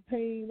America's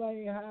team,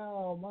 man.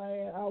 How,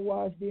 man, I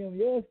watched them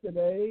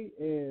yesterday,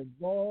 and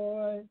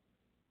boy,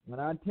 when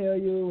I tell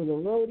you it was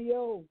a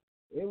rodeo,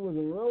 it was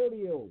a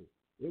rodeo.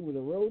 It was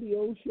a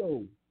rodeo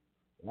show.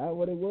 That's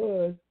what it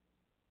was.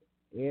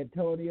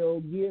 Antonio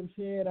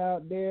Gibson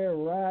out there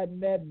riding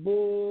that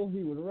bull.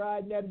 He was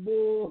riding that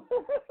bull.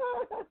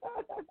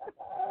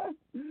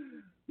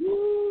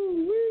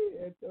 Woo-wee.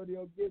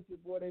 Antonio Gibson,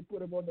 boy, they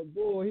put him on the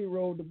bull. He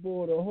rode the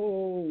bull the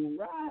whole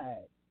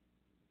ride.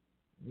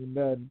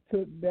 And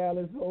took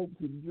Dallas hopes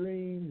and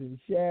dreams and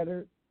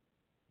shattered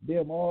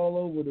them all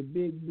over the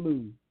big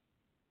blue.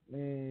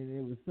 Man,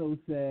 it was so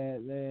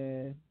sad,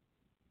 man.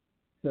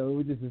 So it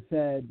was just a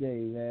sad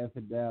day, man,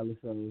 for Dallas.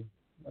 So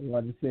I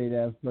wanted to say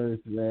that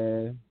first,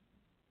 man.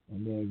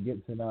 and then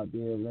Gibson out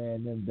there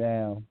ran them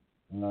down.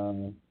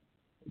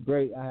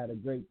 Great. I had a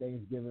great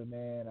Thanksgiving,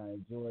 man. I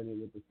enjoyed it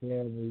with the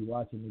family,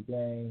 watching the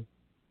game.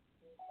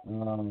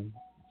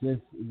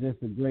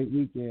 Just a great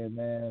weekend,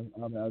 man.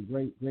 A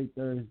great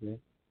Thursday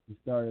to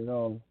start it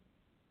off.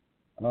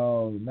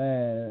 Oh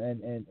man,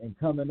 and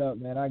coming up,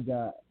 man,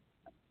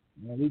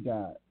 we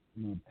got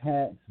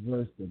Pats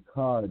versus the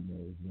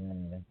Cardinals,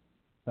 man.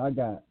 So I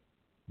got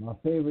my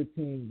favorite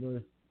team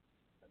versus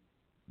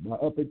my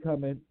up and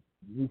coming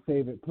new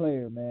favorite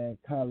player, man,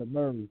 Kyler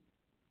Murray.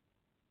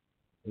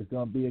 It's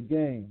gonna be a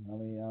game. I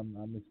mean,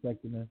 I'm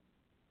expecting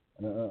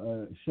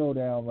a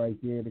showdown right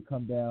there to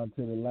come down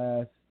to the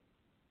last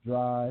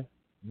drive.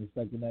 I'm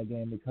expecting that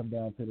game to come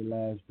down to the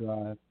last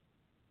drive,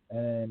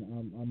 and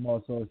I'm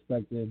also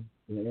expecting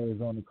the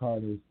Arizona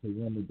Cardinals to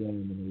win the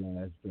game in the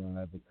last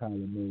drive with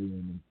Kyler Murray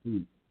in the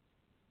feet.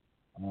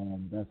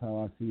 That's how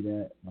I see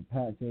that. My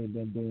Pats ain't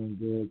been doing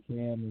good.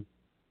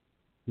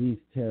 He's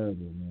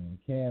terrible, man.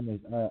 Cam is.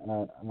 I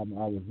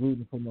was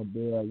rooting for my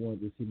boy. I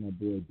wanted to see my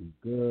boy do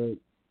good,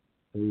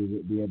 so he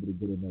would be able to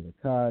get another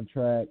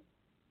contract.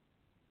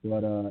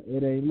 But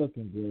it ain't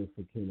looking good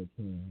for Killer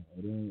Cam.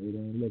 It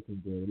ain't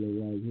looking good. It look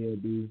like he'll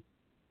be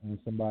on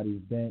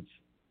somebody's bench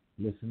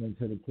listening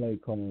to the play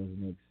calls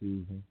next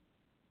season.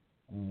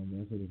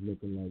 That's what it's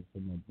looking like for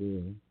my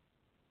boy.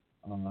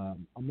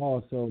 I'm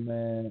also,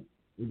 man,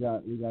 we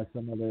got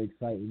some other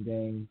exciting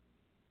games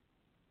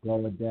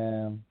going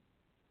down.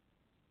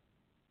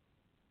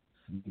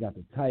 We got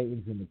the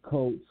Titans and the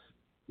Colts.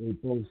 They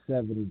both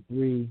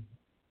 7-3.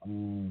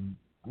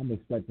 I'm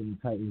expecting the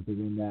Titans to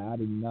win that. I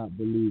do not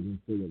believe in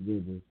Phillip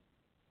Rivers.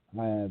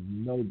 I have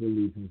no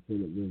belief in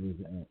Phillip Rivers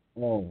at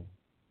all.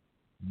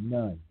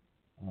 None.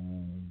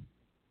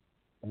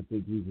 I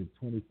think he's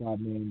a $25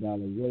 million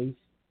waste.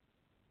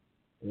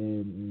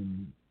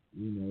 And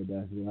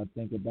that's what I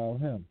think about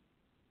him.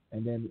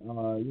 And then,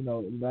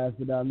 last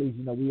but not least,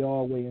 we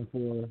all waiting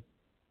for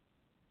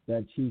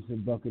that Chiefs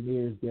and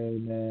Buccaneers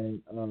game,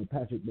 man.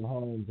 Patrick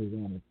Mahomes is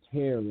on a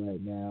tear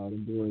right now.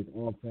 Them boys'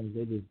 offense,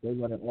 they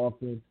run an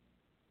offense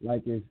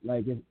like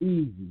it's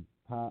easy,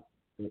 Pop.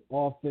 The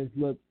offense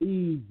look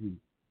easy.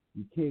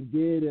 You can't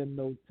give them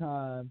no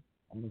time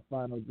on the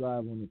final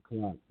drive on the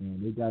clock,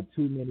 man. They got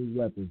too many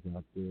weapons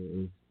out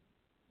there.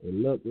 It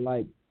looked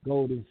like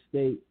Golden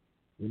State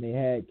when they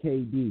had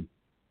KD.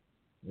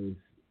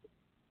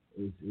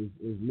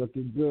 It's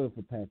looking good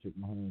for Patrick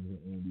Mahomes and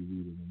Andy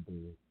Reid and them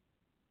boys.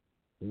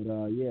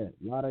 But yeah,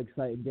 a lot of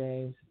exciting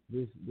games.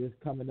 This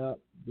coming up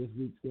this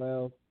week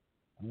 12.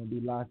 I'm gonna be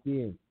locked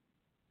in.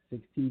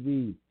 6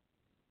 TV.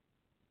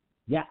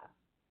 Yeah.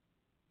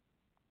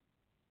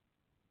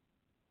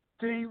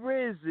 T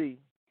Rizzy.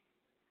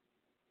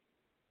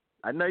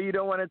 I know you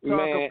don't want to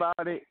talk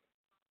about it,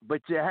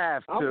 but you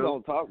have to. I'm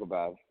gonna talk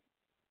about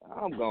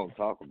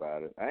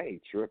it. I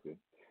ain't tripping.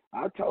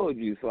 I told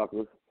you,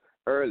 suckers,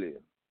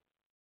 earlier.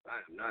 I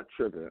am not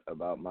tripping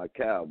about my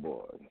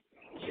Cowboys.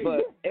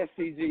 But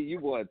SCG, you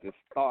wanted to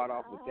start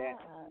off with that.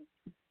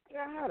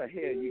 Now, how the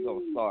hell you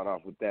gonna start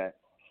off with that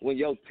when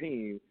your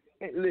team?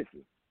 And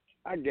listen,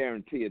 I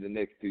guarantee you, the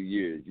next 2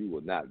 years you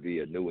will not be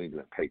a New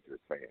England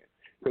Patriots fan.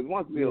 Because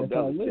once Bill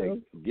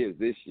Belichick gives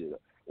this shit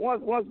up,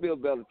 once Bill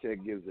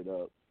Belichick gives it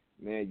up,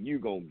 man, you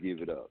gonna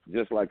give it up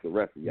just like the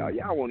rest of y'all.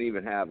 Y'all won't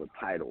even have a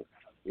title.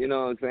 You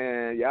know what I'm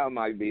saying? Y'all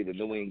might be the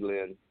New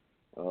England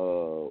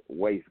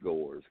waste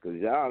goers because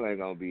y'all ain't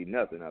gonna be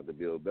nothing after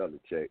Bill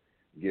Belichick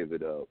give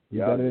it up.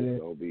 Y'all just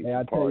gonna be. Hey,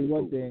 I tell you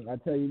one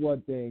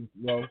thing,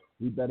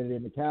 we better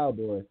than the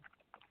Cowboys.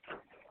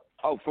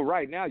 Oh, for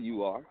right now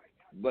you are,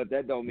 but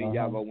that don't mean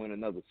y'all gonna win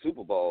another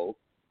Super Bowl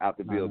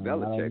after Bill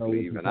Belichick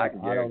leave. And I can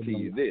guarantee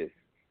you this: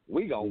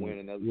 we gonna win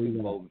another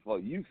Super Bowl before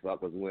you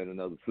suckers win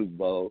another Super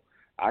Bowl.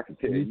 I can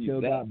tell you that. We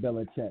still got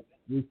Belichick.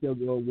 We still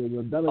go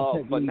when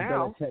Belichick leaves.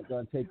 Belichick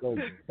gonna take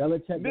over.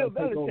 Belichick Bill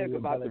gonna take over. Belichick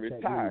about to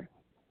retire. Leaves.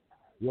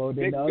 Well,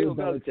 Big Bill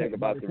Belichick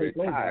about to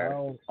retire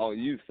on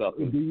you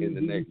suckers in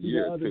the next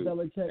year or two.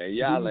 And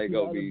y'all ain't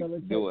going to be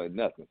doing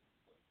nothing.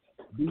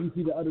 Do you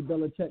see the other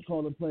Belichick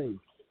calling plays?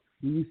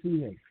 Do you see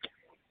him?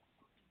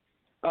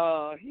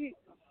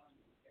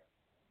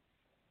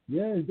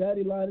 Yeah, his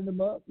daddy lining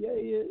him up. Yeah,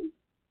 he is.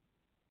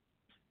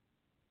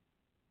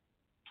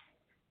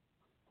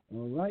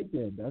 All right,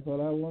 then. That's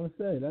all I want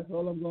to say. That's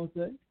all I'm going to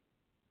say.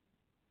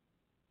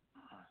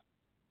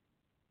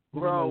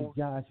 Bro,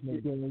 Josh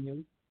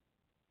McDaniels.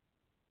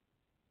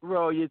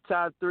 Bro, your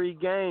top 3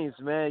 games,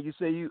 man. You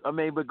say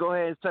but go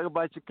ahead and talk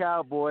about your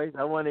Cowboys.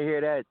 I want to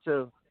hear that,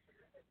 too.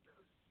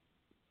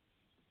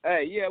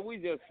 Hey, yeah, we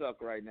just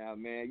suck right now,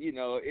 man.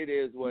 It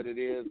is what it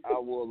is. I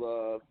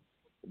will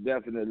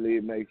definitely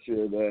make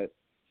sure that,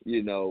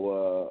 we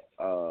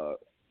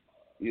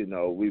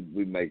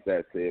make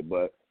that said.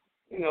 But,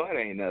 it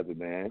ain't nothing,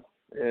 man.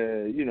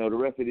 The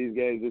rest of these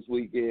games this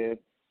weekend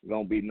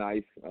going to be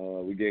nice.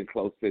 We're getting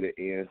close to the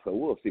end, so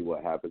we'll see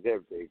what happens.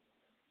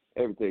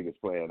 Everything is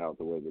playing out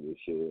the way that it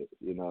should.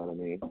 You know what I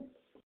mean?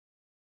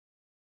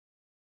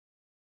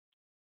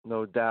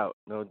 No doubt.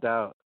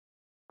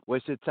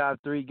 What's your top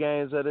 3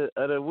 games of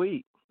the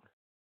week?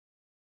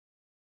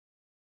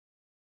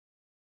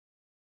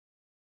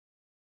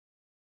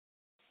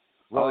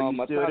 Ro, you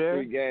my still top there?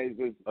 3 games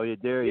is Oh, you're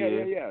there.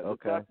 yeah.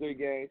 Okay. The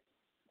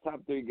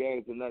top three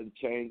games are nothing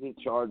changing.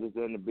 Chargers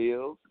and the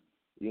Bills.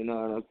 You know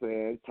what I'm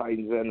saying?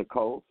 Titans and the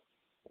Colts,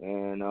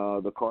 and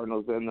the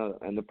Cardinals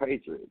and the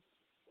Patriots.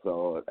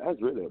 So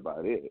that's really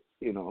about it.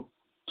 You know,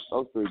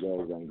 those 3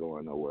 games ain't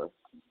going nowhere.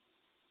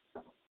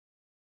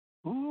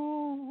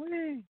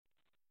 Ooh-wee.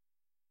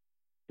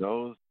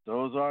 Those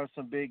are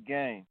some big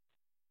games.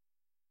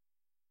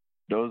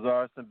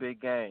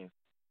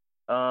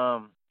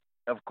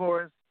 Of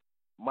course,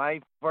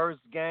 my first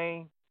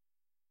game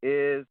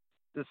is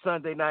the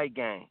Sunday night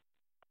game.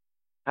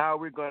 How are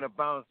we going to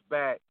bounce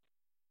back?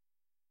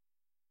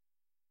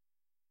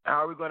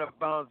 How are we going to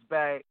bounce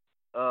back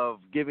of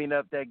giving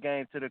up that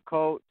game to the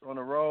Colts on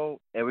the road?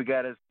 And we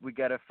gotta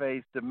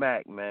face the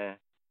Mac, man.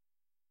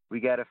 We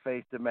gotta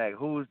face the Mac.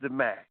 Who's the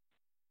Mac?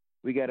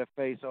 We gotta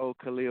face old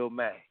Khalil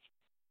Mack.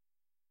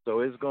 So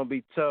it's gonna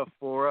be tough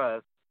for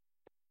us,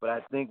 but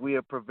I think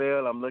we'll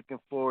prevail. I'm looking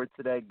forward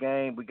to that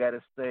game. We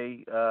gotta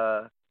stay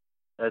at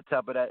the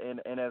top of that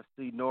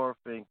NFC North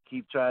and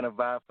keep trying to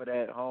vie for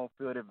that home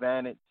field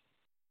advantage.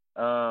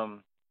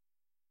 That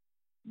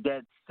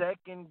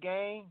second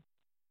game,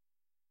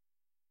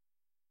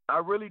 I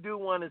really do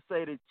want to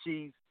say the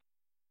Chiefs.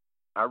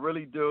 I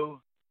really do.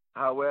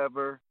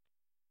 However,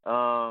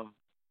 matter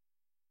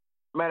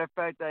of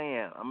fact, I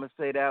am. I'm going to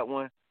say that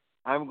one.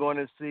 I'm going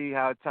to see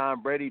how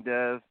Tom Brady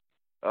does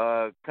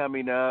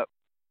coming up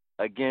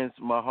against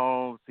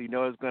Mahomes. You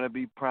know it's going to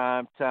be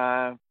prime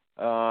time.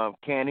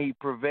 Can he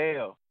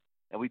prevail?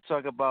 And we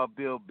talk about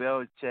Bill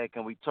Belichick,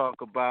 and we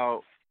talk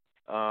about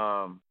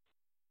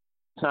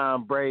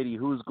Tom Brady,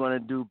 who's going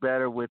to do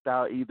better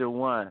without either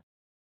one.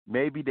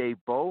 Maybe they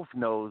both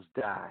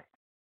nosedive.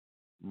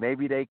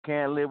 Maybe they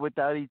can't live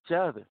without each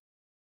other.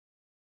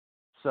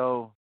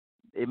 So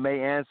it may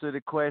answer the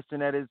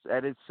question at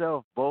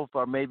itself. Both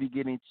are maybe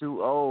getting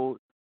too old,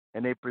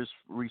 and their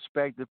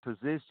respective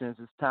positions.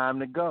 It's time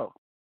to go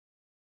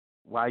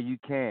while you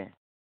can.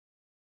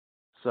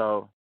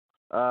 So,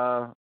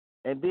 and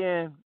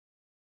then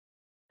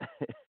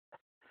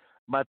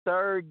my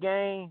third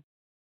game,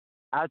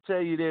 I'll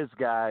tell you this,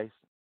 guys.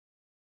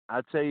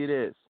 I'll tell you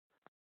this.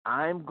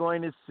 I'm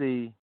going to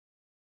see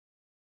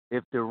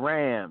if the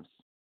Rams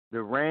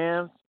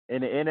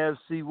in the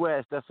NFC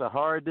West, that's a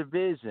hard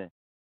division.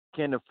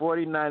 Can the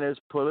 49ers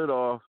pull it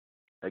off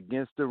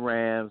against the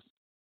Rams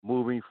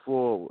moving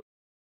forward?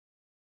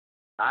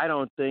 I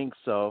don't think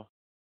so.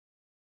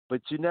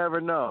 But you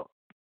never know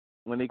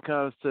when it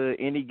comes to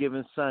any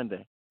given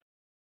Sunday.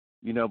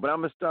 You know, but I'm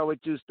going to start with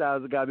you,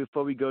 Styles, guy,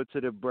 before we go to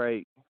the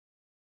break.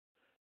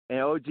 And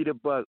OG the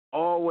Buck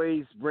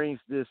always brings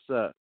this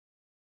up.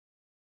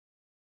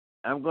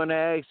 I'm going to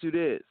ask you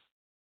this.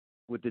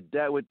 With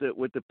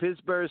the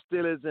Pittsburgh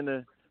Steelers and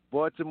the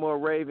Baltimore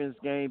Ravens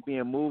game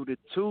being moved to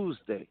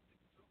Tuesday,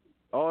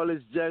 all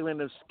this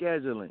juggling of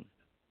scheduling,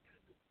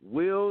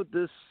 will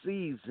the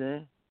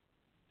season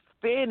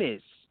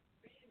finish?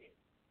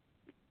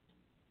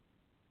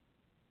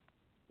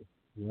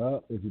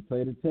 Well, if you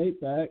play the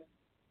tape back,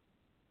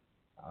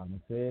 I'm going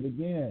to say it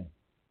again.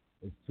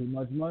 It's too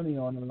much money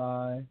on the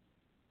line.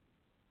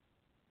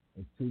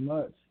 It's too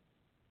much.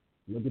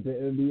 Look at the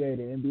NBA.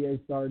 The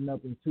NBA starting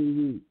up in 2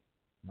 weeks.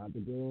 Not to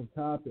go on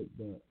topic,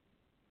 but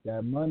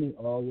that money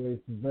always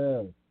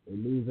prevails. They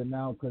losing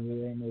out because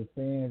there ain't no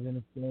fans in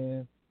the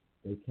stands.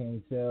 They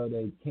can't sell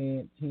their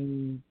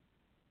team.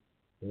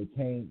 They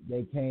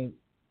can't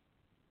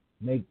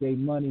make their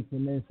money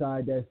from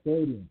inside that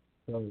stadium.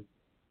 So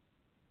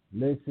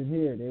listen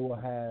here, they will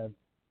have,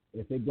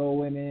 if they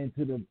go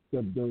into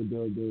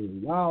the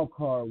wild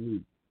card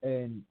week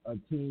and a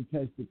team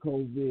catch the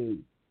COVID,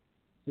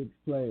 6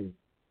 players,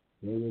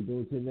 they will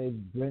go to their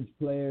bench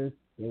players.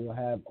 They will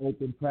have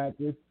open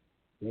practice.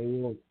 They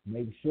will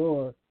make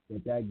sure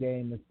that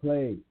game is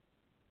played.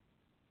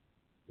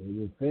 They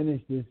will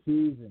finish this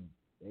season.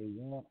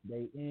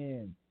 They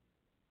end.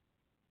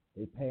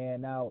 They're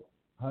paying out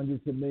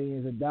hundreds of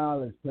millions of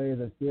dollars. Players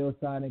are still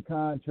signing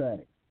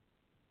contracts.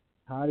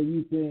 How do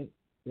you think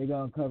they're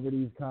going to cover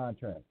these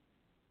contracts?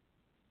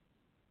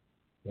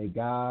 They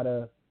got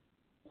to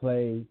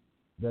play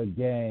the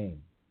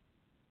game.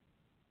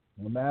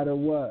 No matter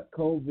what,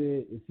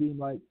 COVID, it seems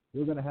like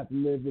we're going to have to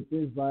live with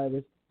this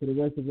virus for the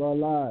rest of our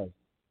lives.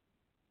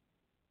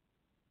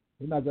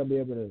 We're not going to be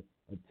able to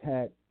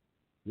attack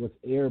what's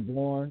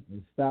airborne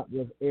and stop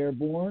what's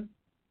airborne.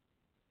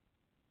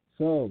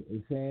 So,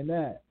 in saying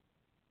that,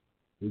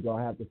 we're going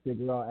to have to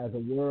figure out as a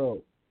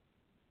world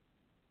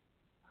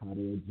how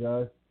to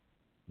adjust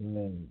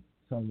when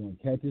someone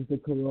catches the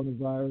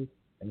coronavirus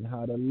and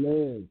how to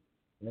live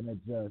and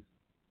adjust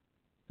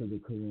to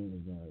the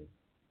coronavirus.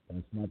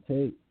 That's my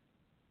take.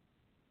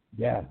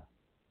 Yeah.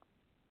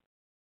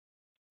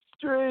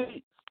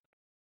 Street.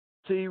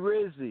 T.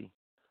 Rizzy.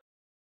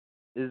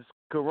 Is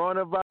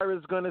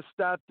coronavirus going to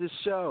stop the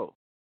show?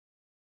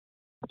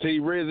 T.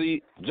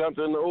 Rizzy jumped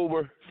in the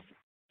Uber.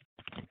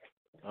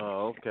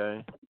 Oh,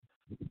 okay.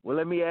 Well,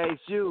 let me ask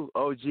you,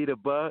 OG the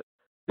Buck.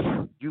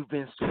 You've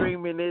been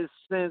screaming this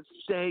since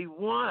day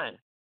one.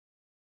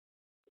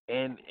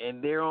 and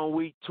they're on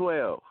week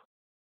 12.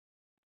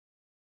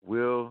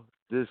 Will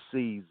the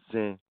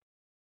season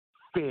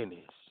finish?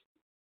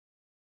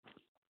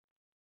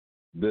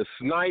 The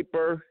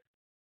sniper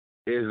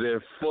is in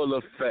full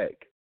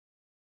effect.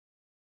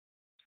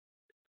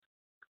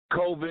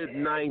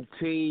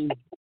 COVID-19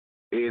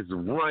 is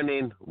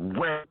running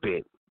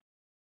rampant.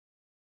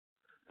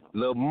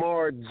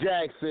 Lamar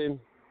Jackson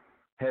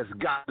has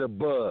got the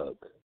bug,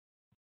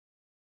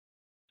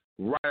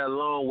 right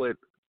along with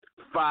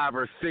 5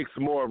 or 6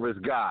 more of his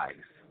guys.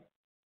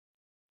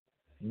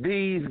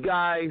 These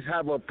guys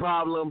have a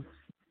problem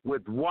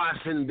with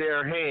washing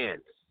their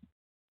hands,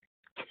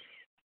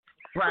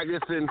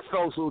 practicing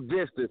social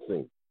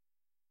distancing.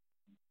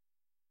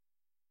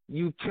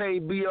 You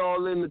can't be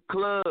all in the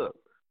club.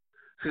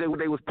 So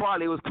they was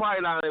probably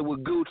down there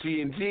with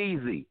Gucci and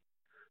Jeezy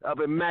up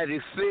in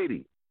Magic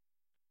City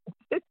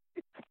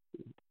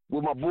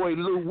with my boy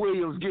Lou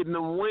Williams getting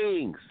them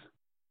wings.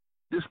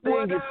 This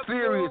thing is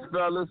serious,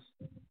 fellas.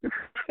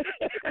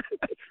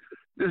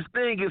 This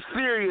thing is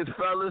serious,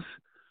 fellas.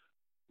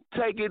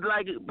 Take it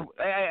like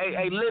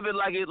live it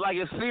like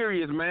it's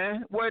serious,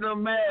 man. Wear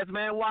them masks,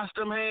 man. Wash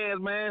them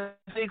hands, man.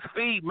 6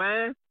 feet,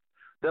 man.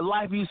 The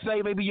life you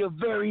save may be your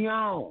very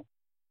own.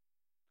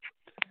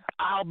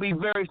 I'll be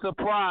very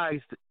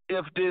surprised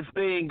if this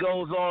thing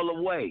goes all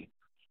the way.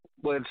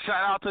 But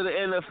shout out to the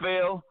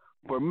NFL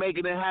for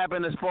making it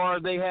happen as far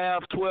as they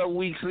have 12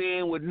 weeks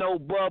in with no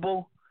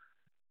bubble.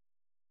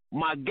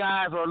 My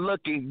guys are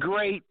looking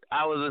great.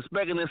 I was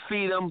expecting to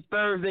see them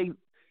Thursday.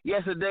 I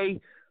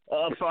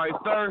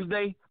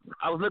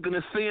was looking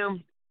to see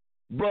them,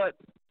 but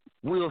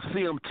we'll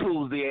see them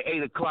Tuesday at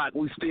 8 o'clock.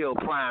 We still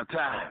prime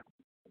time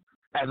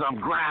as I'm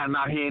grinding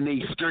out here in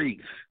these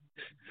streets.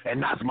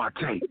 And that's my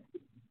take.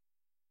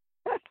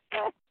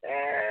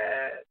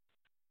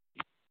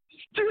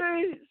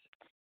 Streets.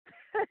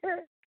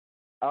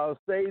 I'll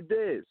say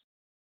this.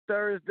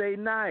 Thursday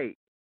night,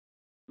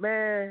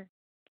 man,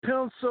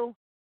 Pencil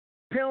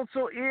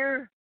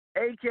Ear,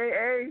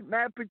 a.k.a.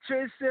 Matt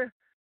Patricia,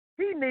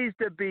 he needs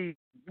to be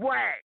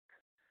whacked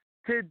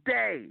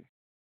today.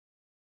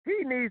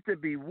 He needs to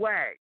be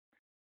whacked.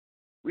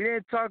 We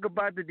didn't talk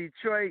about the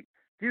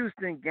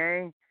Detroit-Houston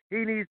game.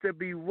 He needs to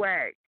be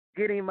whacked.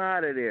 Get him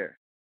out of there.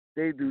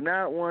 They do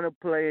not want to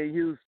play in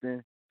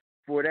Houston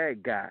for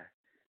that guy.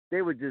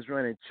 They were just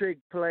running trick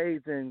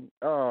plays and,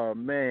 oh,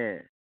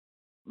 man,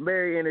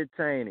 very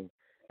entertaining.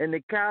 And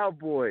the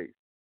Cowboys,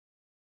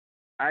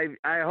 I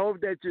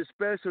hope that your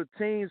special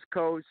teams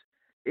coach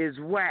is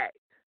whacked.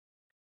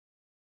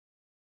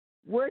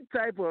 What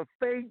type of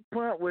fake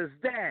punt was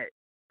that?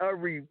 A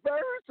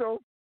reverse or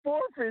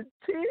 4th and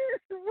 10?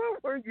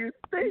 What were you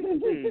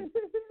thinking?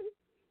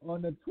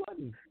 On the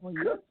 20. On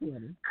your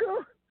 20.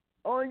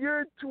 On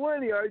your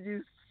 20. Are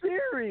you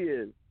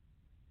serious?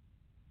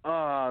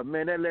 Oh,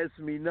 man, that lets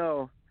me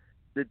know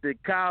that the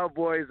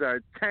Cowboys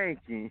are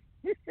tanking.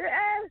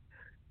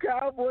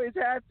 Cowboys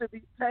have to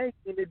be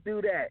tanking to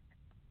do that.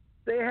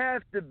 They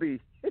have to be.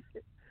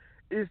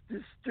 It's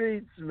the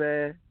streets,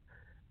 man.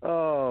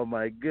 Oh,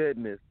 my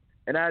goodness.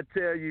 And I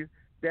tell you,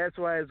 that's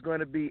why it's going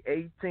to be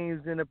 8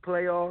 teams in the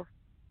playoff.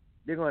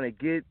 They're going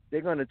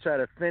to try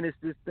to finish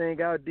this thing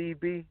out,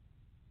 DB.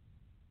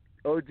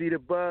 OG the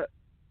Buck,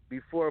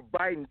 before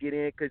Biden get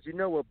in, because you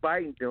know what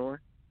Biden doing.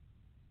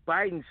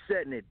 Biden's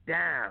shutting it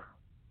down.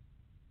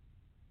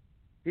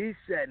 He's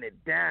shutting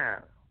it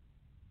down.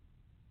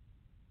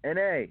 And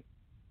hey,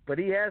 but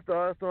he has to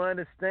also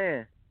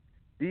understand,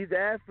 these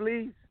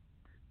athletes,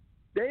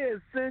 they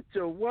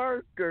essential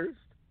workers.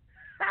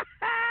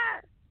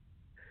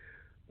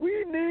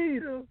 We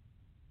need them.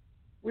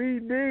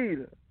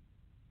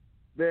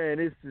 Man,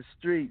 it's the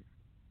streets.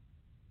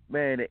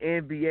 Man, the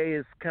NBA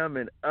is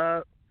coming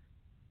up.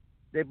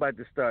 They about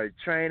to start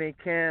training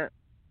camp.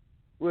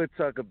 We'll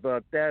talk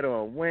about that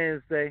on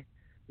Wednesday.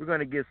 We're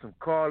gonna get some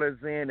callers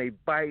in. They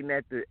biting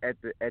at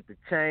the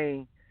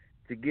chain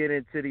to get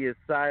into the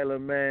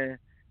asylum, man.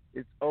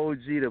 It's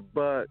OG the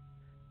Buck,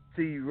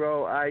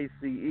 T-Row,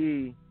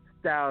 ICE,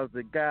 Styles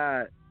of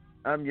God.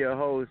 I'm your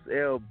host,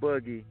 L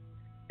Boogie.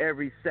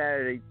 Every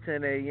Saturday,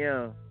 10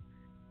 a.m.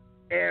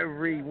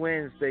 Every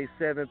Wednesday,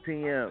 7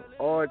 p.m.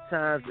 All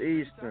times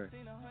Eastern.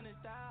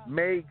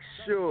 Make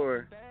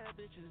sure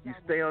you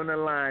stay on the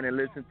line and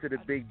listen to the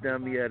big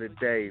dummy of the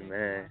day,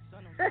 man.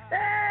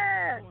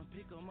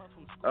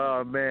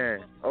 Oh,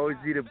 man.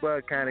 OG the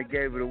Buck kind of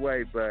gave it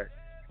away, but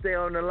stay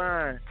on the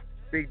line.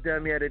 Big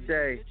dummy of the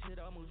day.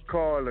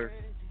 Caller.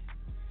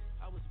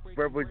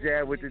 Verbal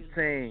jab with the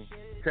team.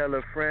 Tell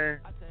a friend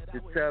to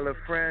tell a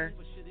friend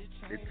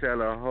to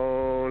tell a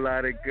whole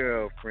lot of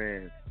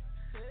girlfriends.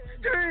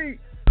 Street!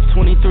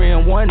 23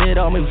 and 1, it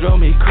almost drove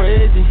me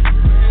crazy.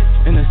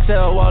 In the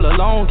cell all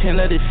alone, can't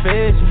let it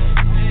phase me.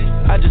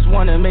 I just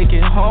wanna make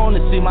it home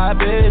to see my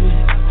baby.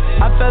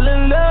 I fell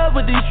in love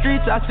with these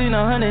streets, I seen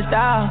 100,000.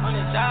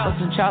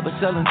 Bustin' choppers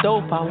selling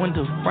dope, I went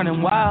to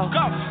running wild.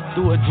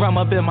 Threw a drum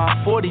up in my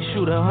 40,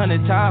 shoot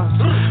 100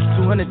 times.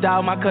 200,000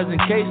 my cousin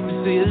Case to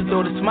see his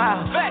daughter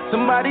smile.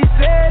 Somebody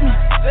save me.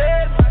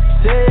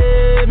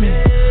 save me.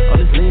 All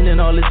this lean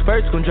and all this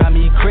spurts gon' drive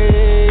me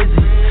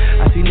crazy.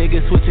 I see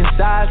niggas switching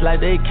sides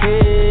like they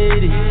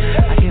kitty.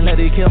 I can't let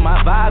it kill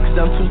my vibe cause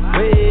I'm too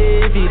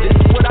wavy. This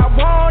is what I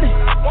wanted,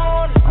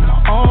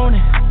 I'ma own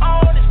it.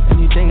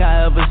 Anything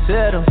I ever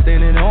said, I'm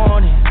standing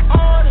on it.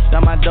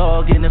 Got my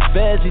dog in the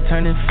feds, he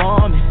turning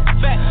for me.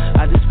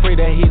 I just pray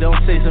that he don't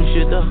say some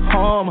shit to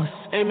harm us.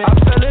 I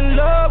fell in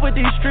love with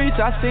these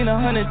streets, I seen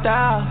 100,000.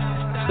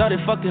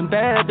 Started fucking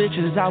bad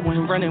bitches, I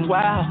went running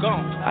wild.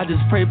 I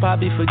just pray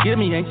Bobby forgive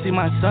me, ain't see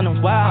my son in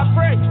a while.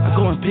 I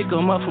go and pick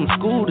him up from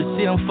school to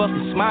see him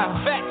fucking smile.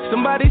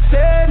 Somebody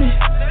save me,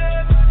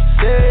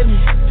 save me.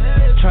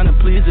 Tryna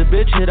please a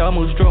bitch, it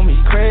almost drove me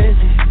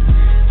crazy.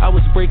 I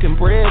was breaking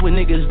bread with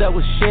niggas that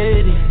was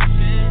shady.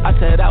 I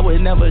said I would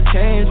never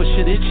change, but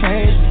shit, it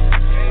changed me.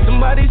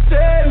 Somebody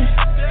save me,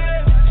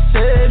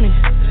 save me.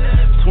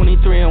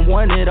 23 and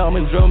 1, it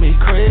almost drove me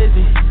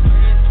crazy.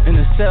 In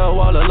the cell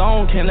all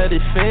alone, can't let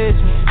it phase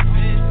me.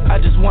 I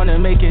just wanna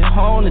make it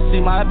home to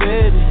see my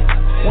baby.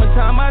 One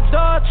time my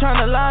dog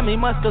tryna lie me,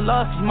 musta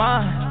lost his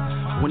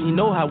mind. When you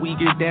know how we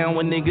get down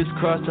when niggas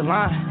cross the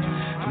line.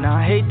 Now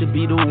I hate to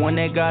be the one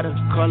that gotta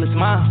call his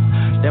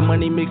mom. That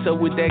money mixed up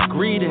with that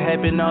greed, it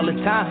happen all the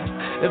time.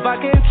 If I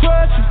can't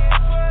trust you,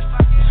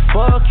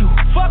 fuck you.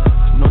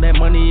 Know that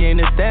money ain't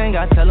a thing,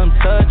 I tell them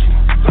touch you.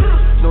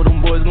 Know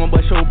them boys gon'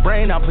 bust your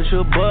brain, I push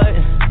your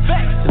button.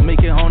 To make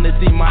it home to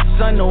see my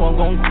son, know I'm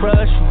gon'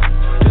 crush you.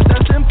 Cause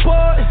that's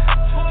important,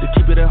 to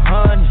keep it 100.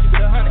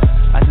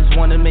 I just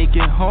wanna make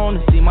it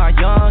home to see my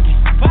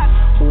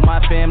youngin'. Move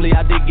my family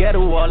out the ghetto,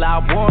 all I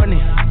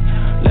wanted.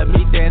 Let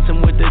me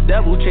dancing with the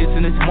devil,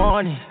 chasing this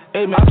morning.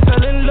 Hey man, I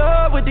fell in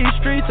love with these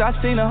streets, I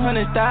seen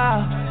 100,000.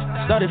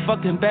 Started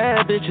fucking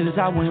bad bitches,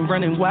 I went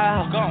running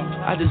wild.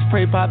 I just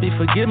pray Bobby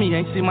forgive me,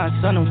 ain't see my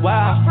son in a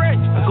while.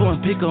 I go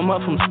and pick him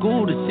up from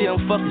school to see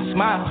him fucking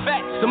smile.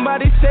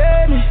 Somebody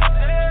save me,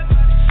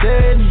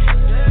 save me.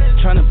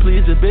 Tryna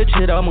please a bitch,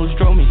 it almost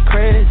drove me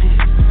crazy.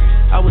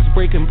 I was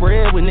breaking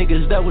bread with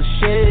niggas that was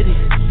shady.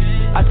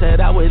 I said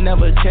I would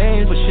never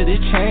change, but shit,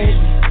 it changed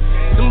me.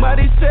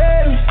 Somebody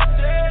save me,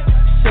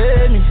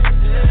 save me.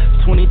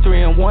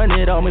 23 and 1,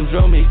 it almost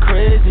drove me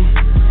crazy.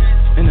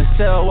 In the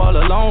cell all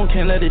alone,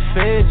 can't let it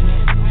phase me.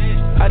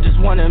 I just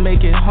wanna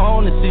make it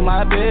home to see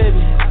my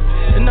baby.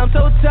 And I'm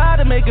so tired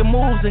of making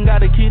moves and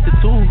gotta keep the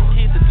tool.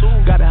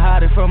 Gotta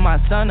hide it from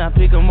my son, I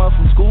pick him up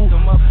from school.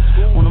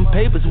 On them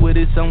papers with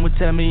it, some would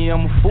tell me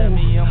I'm a fool.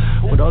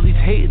 But all these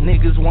hate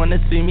niggas wanna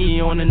see me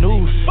on the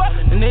news.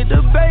 And they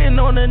debating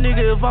on a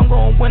nigga if I'm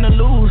gon' win or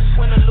lose.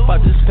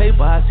 About this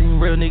paper, I seen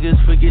real niggas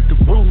forget the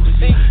bruise.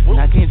 And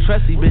I can't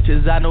trust these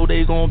bitches, I know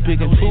they gon' pick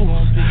and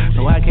choose.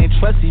 No, I can't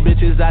trust these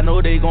bitches, I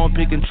know they gon'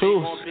 pick and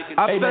choose.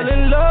 I fell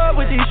in love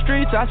with these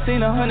streets, I seen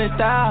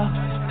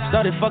 100,000.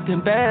 Started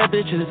fucking bad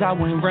bitches, I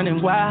went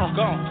running wild.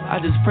 I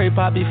just pray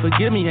Bobby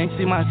forgive me, ain't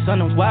see my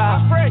son in a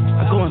while.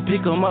 I go and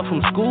pick him up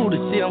from school to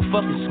see him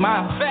fucking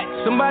smile.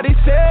 Somebody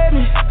save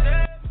me,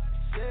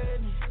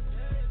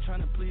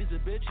 tryna please a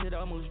bitch, it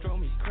almost drove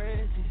me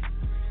crazy.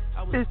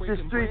 It's the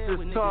Streets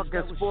is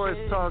Talking Sports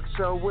Talk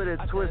Show with a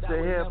twist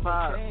of hip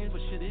hop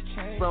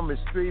from a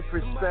street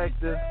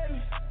perspective.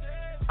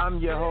 I'm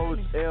your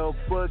host, L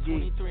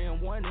Boogie.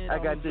 I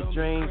got the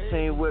Dream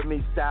Team with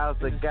me, Styles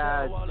of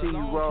God,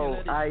 T-Roll,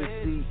 ICE,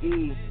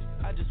 and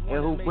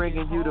who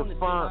bringing you the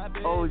funk,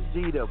 OG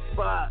the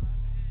Buck.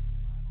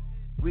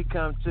 We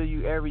come to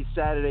you every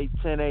Saturday,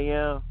 10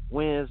 a.m.,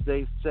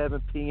 Wednesday,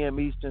 7 p.m.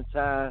 Eastern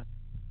Time.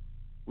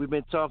 We've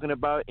been talking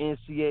about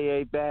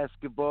NCAA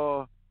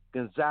basketball,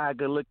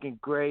 Gonzaga looking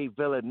great,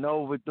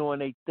 Villanova doing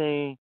their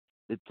thing,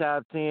 the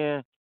top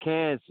 10,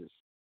 Kansas.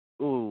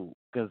 Ooh,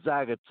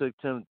 Gonzaga took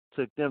them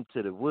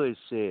to the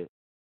woodshed.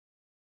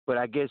 But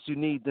I guess you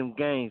need them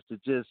games to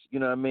just,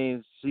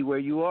 see where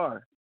you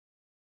are.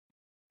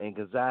 And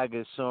Gonzaga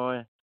is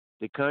showing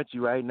the country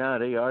right now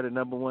they are the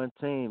number one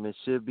team and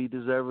should be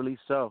deservedly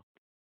so.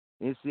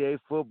 NCAA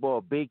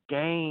football, big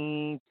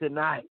game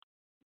tonight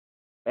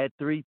at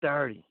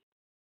 3:30.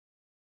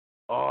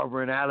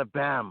 Auburn,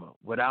 Alabama,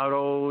 without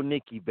old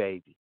Nicky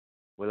baby.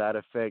 Will that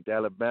affect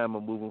Alabama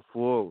moving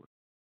forward?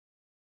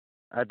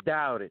 I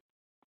doubt it.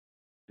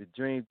 The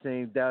Dream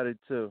Team doubted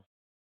too.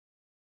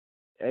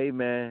 Hey,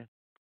 man,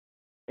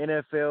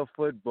 NFL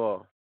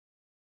football.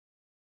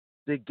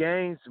 The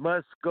games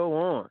must go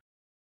on.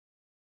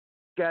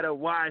 Gotta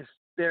wash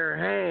their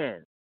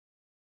hands.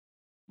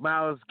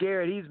 Myles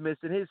Garrett, he's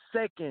missing his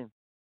second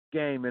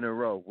game in a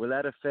row. Will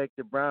that affect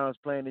the Browns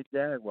playing the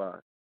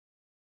Jaguars?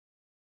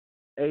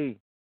 Hey,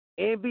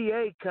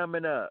 NBA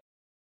coming up.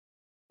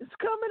 It's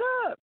coming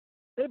up.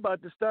 They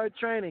about to start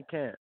training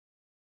camp.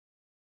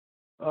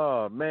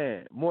 Oh,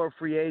 man, more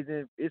free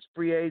agent. It's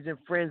free agent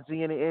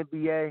frenzy in the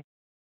NBA.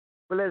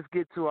 But let's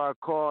get to our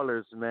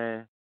callers,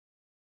 man.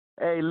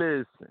 Hey,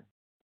 listen.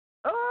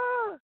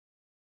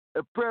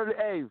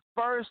 Hey,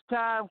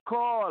 first-time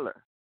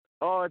caller,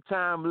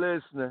 all-time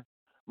listener,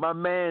 my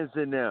man's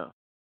in there.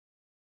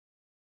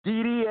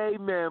 DDA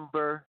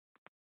member,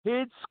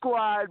 Hit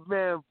Squad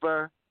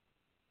member,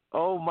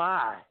 oh,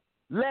 my,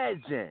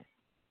 legend,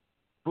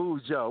 Boo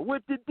Joe,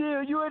 what the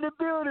deal? You in the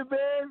building,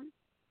 baby?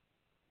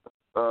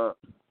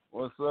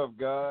 What's up,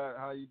 God?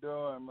 How you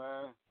doing,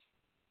 man?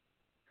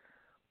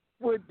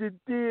 What the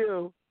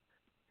deal?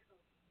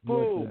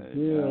 Boo. What the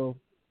deal?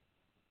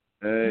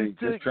 Hey,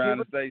 just trying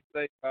to stay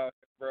safe out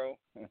here,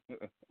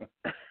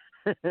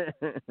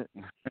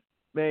 bro.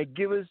 Man,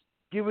 give us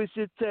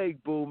your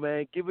take, Boo,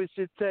 man. Give us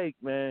your take,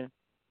 man.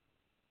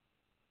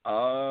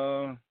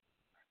 The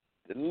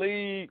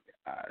league,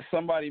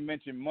 somebody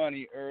mentioned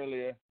money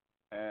earlier,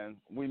 and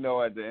we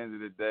know at the end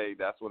of the day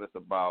that's what it's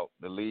about.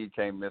 The league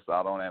can't miss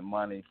out on that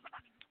money,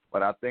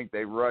 but I think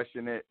they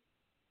rushing it.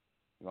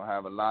 We're going to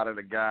have a lot of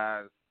the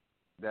guys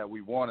that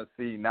we want to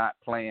see not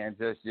playing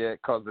just yet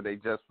because they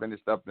just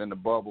finished up in the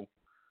bubble.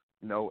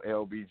 You know,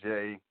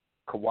 LBJ,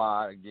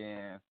 Kawhi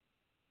again.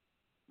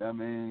 I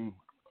mean,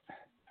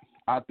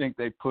 I think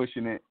they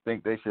pushing it.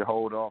 Think they should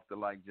hold off to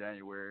like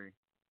January.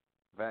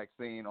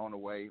 Vaccine on the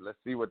way. Let's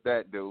see what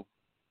that do.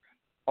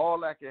 All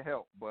that can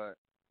help, but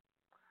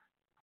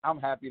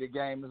I'm happy the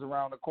game is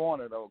around the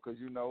corner though, because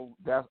you know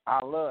I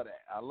love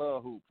that. I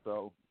love hoops,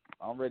 so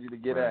I'm ready to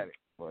get at it.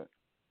 But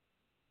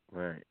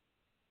right.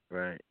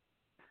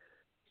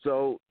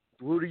 So,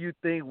 who do you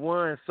think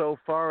won so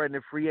far in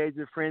the free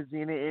agent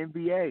frenzy in the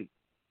NBA?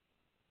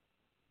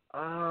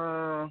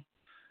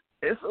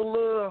 It's a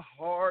little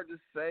hard to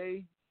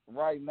say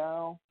right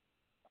now.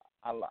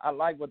 I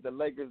like what the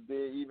Lakers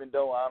did, even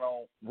though I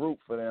don't root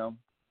for them.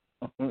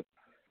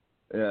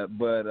 Yeah,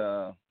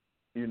 but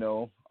you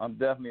know, I'm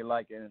definitely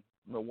liking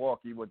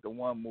Milwaukee with the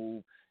one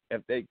move.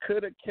 If they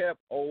could have kept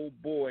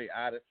old boy,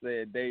 I'd have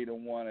said they'd have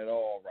won it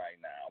all right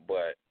now.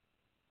 But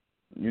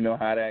you know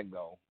how that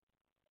go.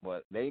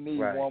 But they need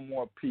one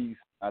more piece.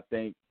 I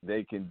think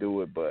they can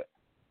do it. But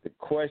the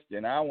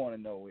question I want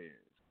to know is,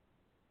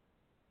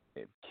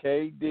 if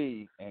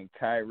KD and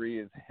Kyrie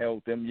is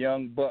helped, them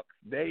young bucks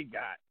they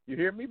got. You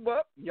hear me,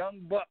 Buck?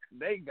 Young bucks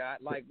they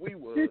got like we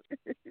would.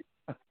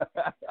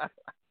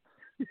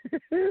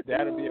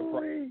 That'll be a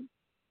problem.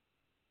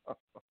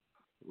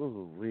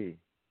 Ooh wee.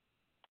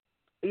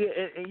 Yeah,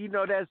 and you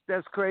know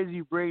that's crazy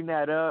you bring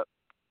that up,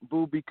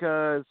 Boo,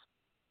 because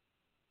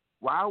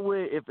why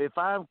would if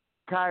I'm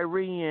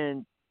Kyrie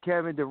and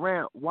Kevin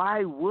Durant,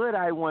 why would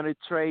I want to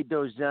trade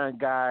those young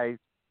guys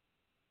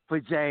for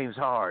James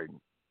Harden?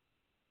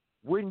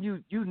 Wouldn't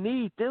you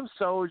need them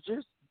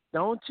soldiers,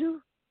 don't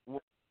you?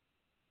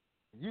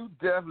 You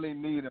definitely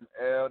need them,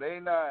 L. They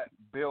not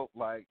built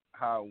like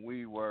how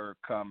we were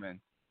coming.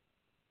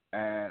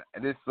 And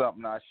this is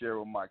something I share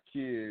with my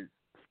kids.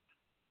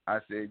 I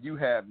said, you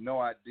have no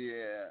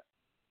idea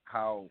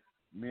how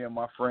me and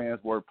my friends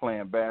were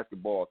playing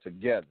basketball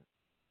together.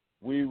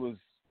 We was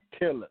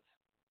killers.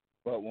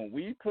 But when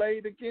we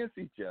played against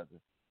each other,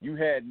 you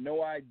had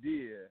no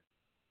idea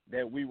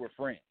that we were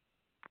friends.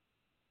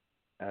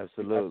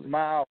 Absolutely. A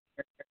smile,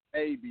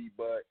 maybe,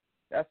 but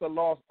that's a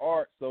lost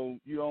art. So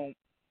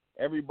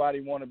everybody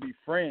want to be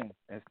friends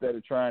instead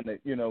of trying to,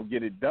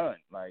 get it done.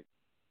 Like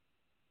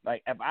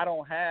if I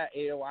don't have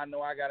L, I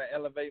know I got to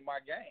elevate my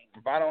game.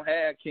 If I don't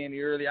have Kenny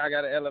early, I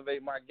got to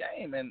elevate my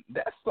game. And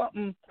that's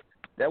something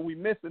that we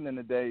missing in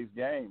today's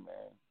game,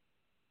 man.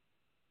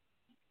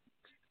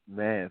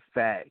 Man,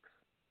 facts.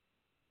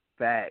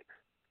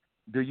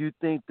 Do you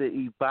think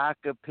the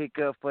Ibaka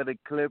pickup for the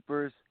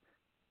Clippers,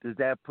 does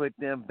that put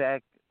them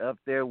back up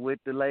there with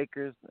the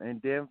Lakers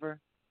and Denver?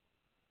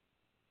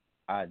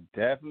 I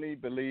definitely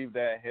believe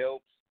that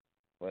helps.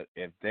 But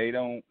if they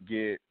don't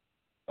get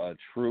a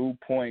true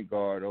point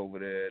guard over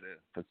there to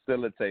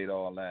facilitate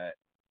all that,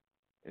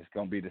 it's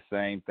going to be the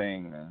same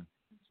thing, man.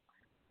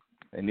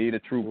 They need a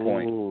true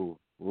point.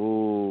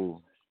 Ooh.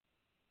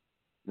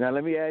 Now,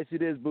 let me ask you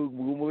this, Boo.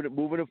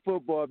 Moving to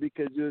football,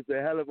 because you're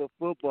a hell of a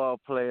football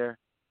player,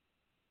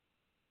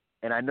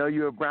 and I know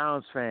you're a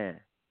Browns fan.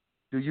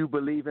 Do you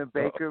believe in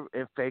Baker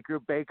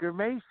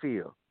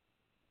Mayfield?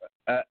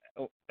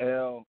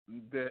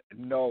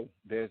 No,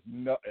 there's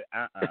no.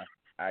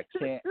 I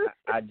can't.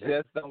 I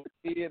just don't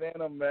see it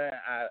in him, man.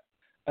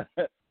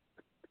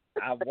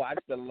 I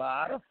watched a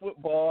lot of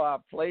football. I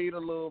played a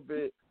little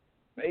bit.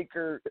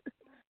 Baker,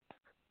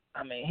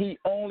 I mean, he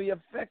only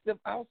effective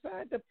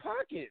outside the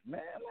pocket,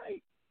 man.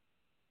 Like,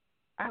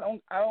 I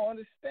don't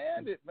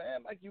understand it,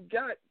 man. Like, you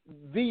got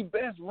the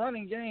best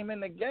running game in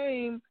the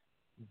game.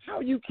 How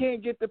you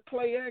can't get the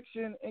play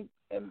action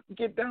and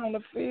get down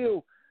the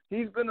field?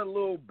 He's been a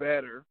little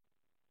better,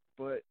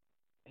 but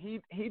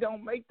he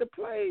don't make the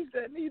plays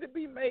that need to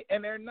be made,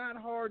 and they're not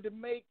hard to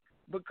make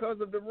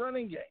because of the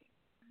running game.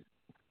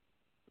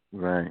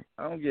 Right.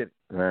 I don't get it.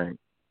 Right.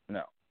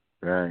 No.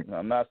 Right. No,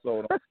 I'm not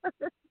sold on.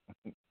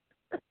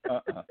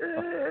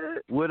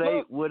 Will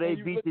they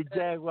beat the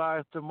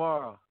Jaguars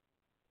tomorrow?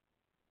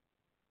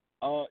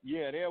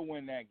 Yeah, they'll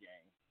win that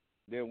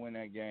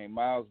game.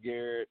 Myles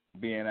Garrett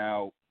being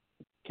out,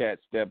 Cat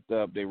stepped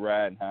up. They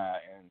riding high,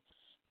 and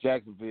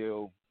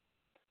Jacksonville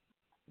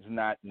is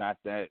not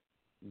that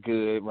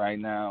good right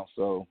now,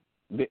 so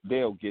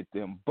they'll get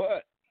them.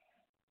 But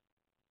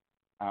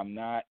I'm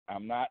not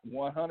 100%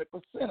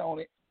 on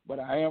it, but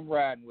I am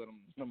riding with them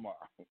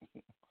tomorrow.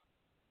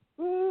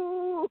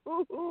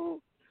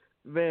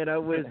 Man, I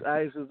wish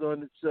Ice was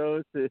on the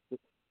show to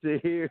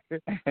hear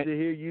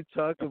you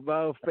talk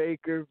about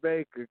Faker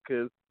Baker,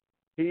 because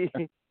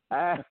it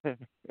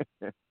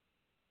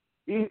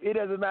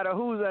doesn't matter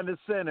who's under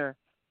center.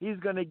 He's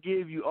gonna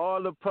give you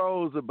all the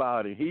pros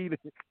about it.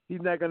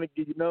 He's not gonna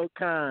give you no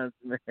cons,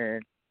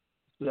 man.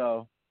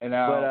 So,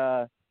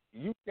 but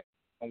you can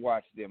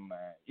watch them,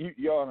 man.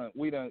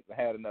 We done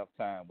had enough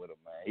time with him,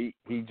 man.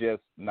 He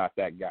just not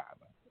that guy,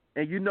 man.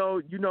 And you know,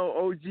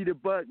 OG the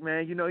Buck,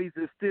 man. You know he's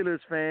a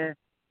Steelers fan.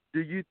 Do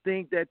you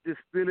think that the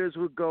Steelers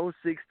would go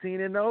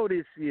 16-0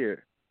 this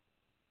year?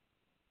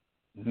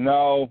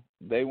 No,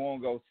 they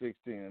won't go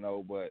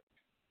 16-0, but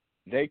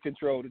they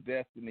control the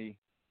destiny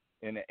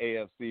in the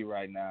AFC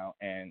right now,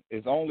 and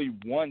it's only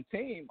one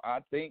team I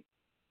think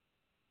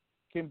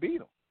can beat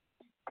them.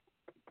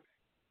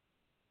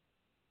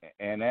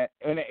 And that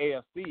in the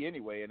AFC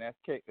anyway, and that's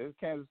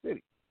Kansas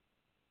City.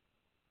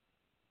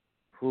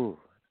 Whew.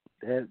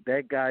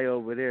 That guy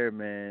over there,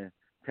 man,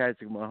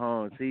 Patrick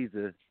Mahomes, he's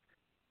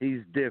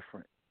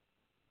different.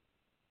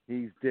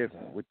 He's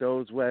different. With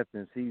those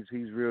weapons, he's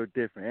real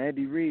different.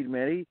 Andy Reid,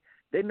 man,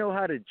 they know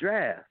how to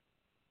draft.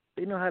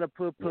 They know how to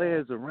put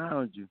players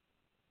around you.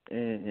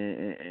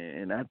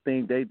 And I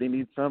think they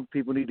need, some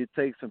people need to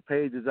take some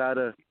pages out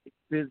of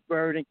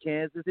Pittsburgh and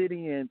Kansas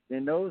City and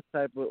those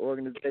type of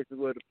organizations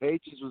where the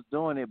Patriots was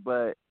doing it.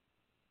 But,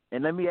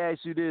 and let me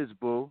ask you this,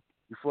 Boo,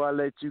 before I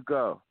let you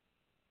go.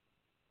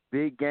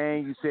 Big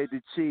game, you said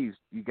the Chiefs.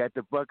 You got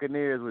the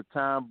Buccaneers with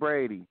Tom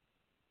Brady.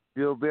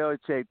 Bill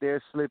Belichick,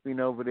 they're slipping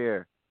over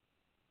there.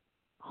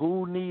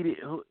 Who needed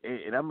who?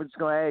 And I'm just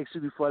going to ask you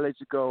before I let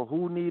you go,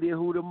 who needed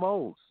who the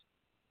most?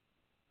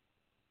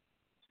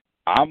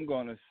 I'm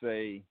going to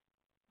say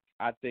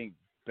I think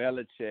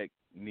Belichick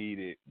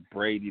needed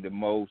Brady the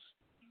most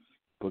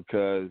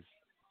because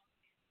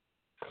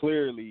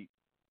clearly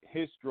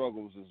his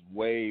struggles is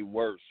way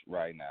worse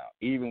right now,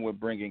 even with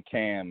bringing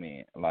Cam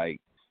in. Like,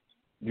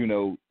 you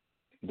know,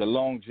 the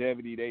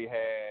longevity they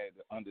had,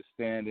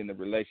 understanding the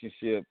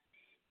relationship.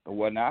 But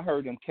when I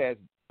heard them cats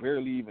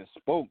barely even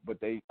spoke, but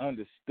they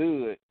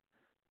understood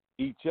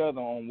each other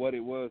on what it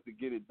was to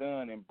get it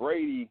done. And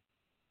Brady's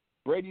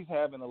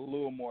having a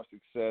little more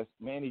success.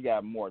 Man, he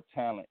got more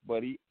talent,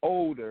 but he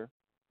older.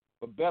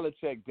 But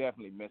Belichick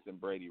definitely missing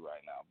Brady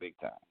right now, big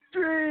time.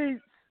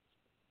 Streets.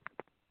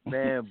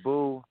 Man,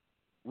 Boo,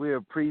 we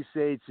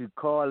appreciate you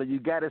calling. You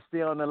got to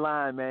stay on the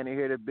line, man, and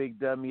hear the big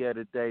dummy of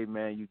the day,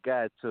 man. You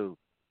got to.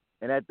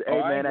 And at the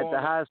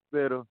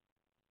hospital,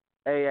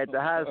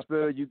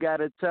 you got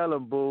to tell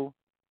him, Boo.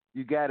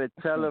 You got to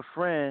tell a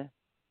friend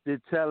to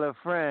tell a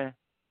friend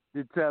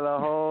to tell a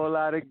whole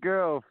lot of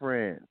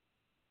girlfriends.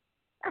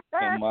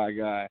 Oh, my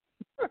God.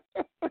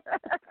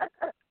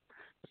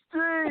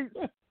 Streets.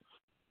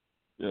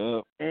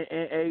 Yep.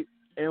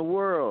 And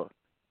world,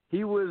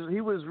 he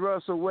was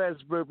Russell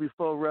Westbrook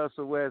before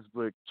Russell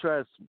Westbrook.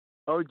 Trust me.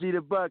 OG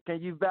the Buck,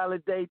 can you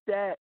validate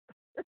that?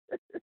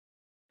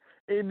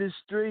 In the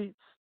streets.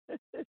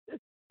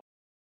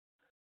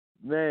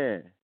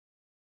 Man.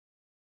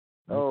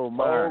 Oh,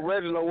 my. Old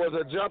Reginald was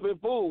a jumping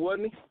fool,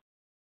 wasn't he?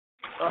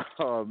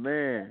 Oh,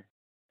 man.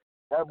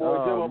 That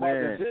boy Jim about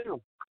the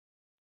gym.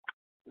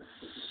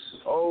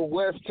 Old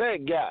West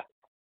Tech guy.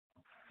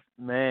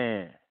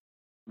 Man,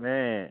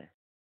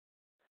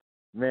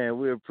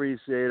 we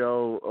appreciate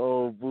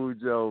old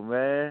Bujo,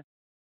 man.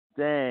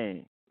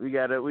 Dang, we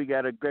got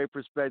a great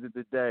perspective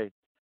today.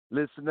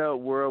 Listen up,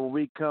 world. When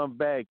we come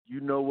back, you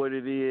know what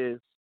it is.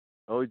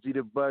 OG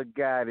the Buck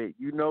got it.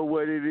 You know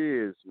what it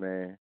is,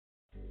 man.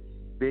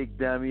 Big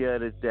dummy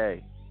of the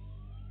day.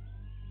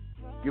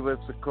 Give us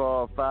a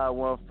call,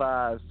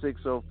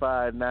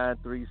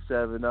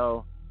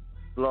 515-605-9370.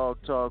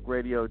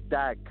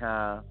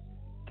 blogtalkradio.com,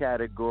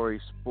 category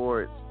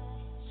sports,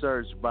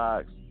 search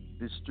box,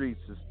 the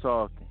streets is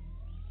talking.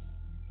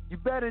 You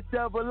better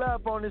double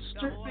up on the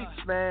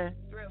streets, man.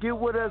 Get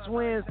with us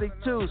Wednesday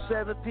too,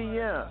 7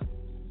 p.m.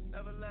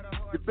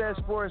 The best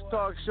sports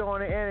talk show on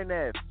the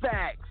internet.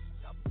 Facts.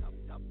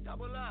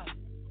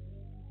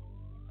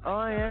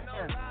 Oh, yeah.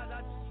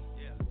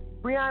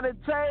 Breonna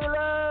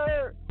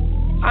Taylor.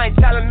 I ain't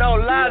telling no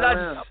lies,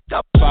 I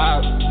just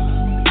 5,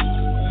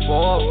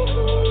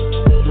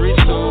 4, 3,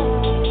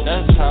 2,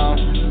 that's how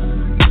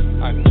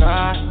I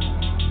got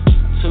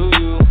to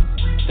you.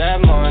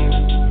 That money,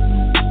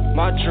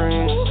 my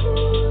dreams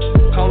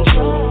come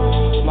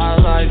true. My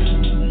life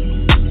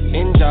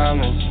in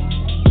diamonds.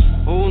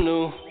 Who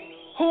knew?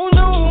 Who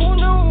knew? Who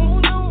knew?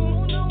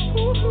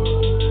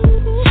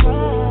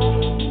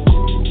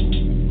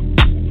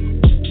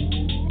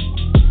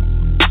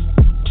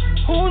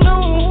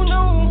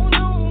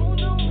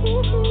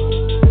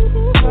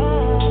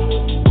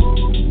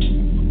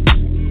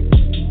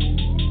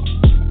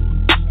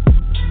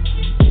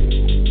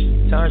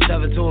 Turn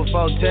 7 to a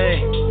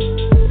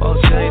 14,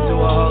 14 to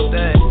a whole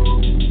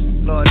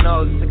thing. Lord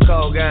knows it's a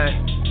cold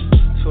game.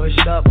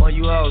 Switched up on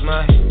you hoes,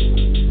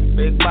 man.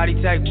 Big body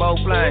take both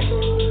lanes.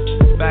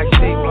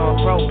 Backseat blowing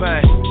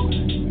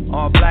propane.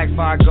 All black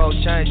 5 gold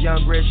chains,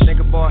 young rich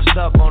nigga bossed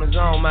up on his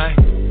own,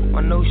 man.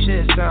 My new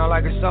shit sound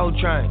like a soul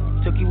train.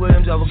 Tookie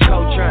Williams over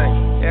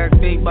Coltrane. Eric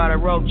B by the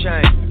rope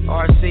chain.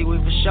 RC, we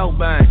for show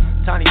bang.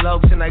 Tiny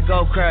Lokes and they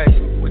go crazy.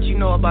 What you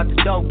know about the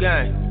dope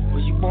game?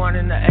 Was you born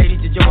in the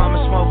 80s? Did your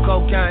mama smoke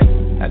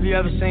cocaine? Have you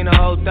ever seen the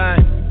whole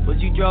thing? Was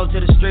you drove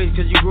to the streets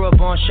cause you grew up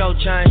on show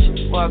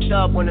change? Fucked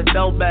up when the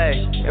dope bags.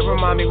 It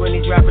remind me when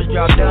these rappers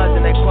drop duds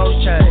and they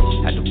quotes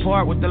change. Had to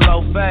part with the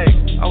low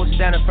fade. I was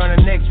standing in front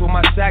of Knicks with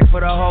my sack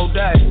for the whole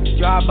day.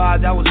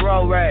 Drive-bys, I was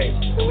road rage.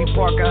 And we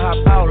park and hop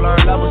out,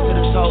 learn levels to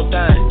this whole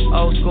thing.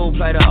 Old school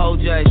play the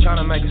OJ,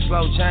 tryna make a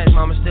slow change.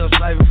 Mama still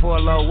slaving for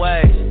a low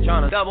wage.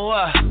 Tryna double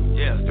up,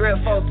 yeah. 3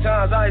 or 4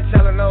 times, I ain't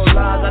telling no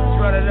lies, I just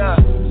run it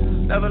up.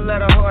 Never let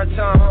a hard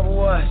time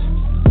humble us.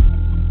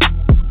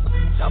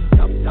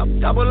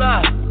 Double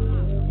up.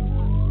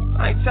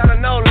 I ain't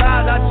telling no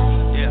lies, I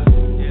just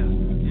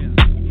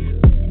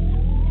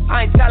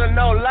I ain't telling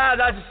no lies,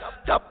 I just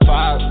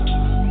 5,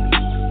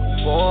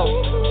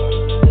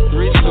 4,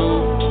 3,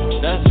 2,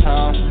 that's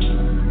how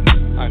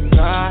I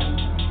got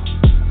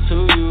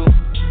to you.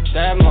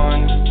 That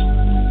money,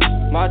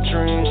 my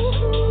dreams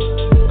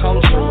come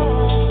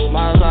true.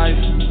 My life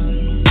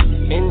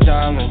in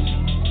diamonds.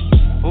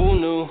 Who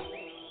knew?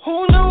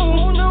 Who knew?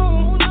 Who knew?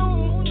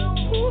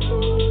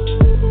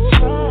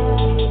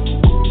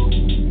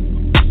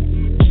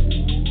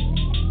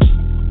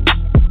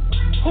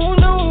 Who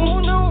knew?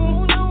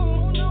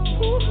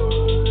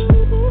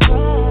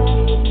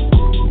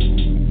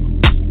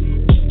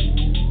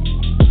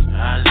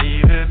 I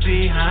leave it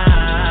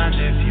behind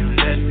if you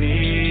let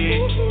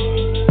me.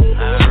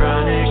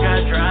 Ironic,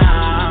 I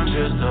drown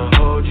just to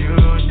hold you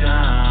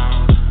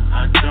down.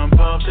 I jump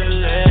off the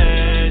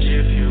ledge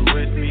if you're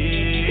with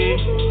me.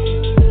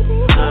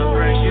 I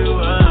break you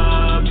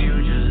up,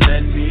 you just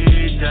let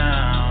me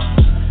down.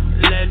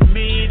 Let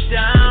me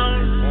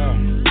down.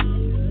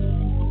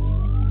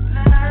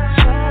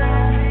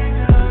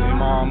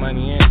 More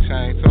money and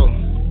chain too.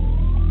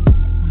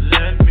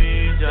 Let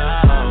me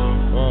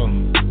down. Whoa.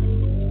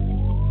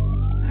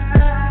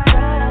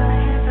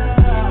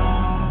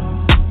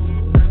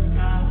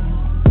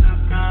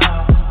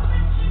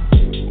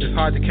 It's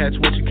hard to catch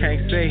what you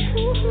can't see.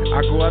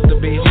 I grew up to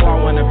be who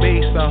I wanna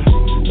be, so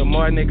the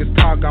more niggas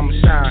talk, I'ma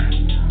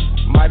shine.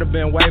 Might have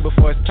been way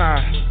before it's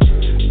time.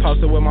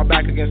 Posted with my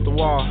back against the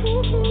wall.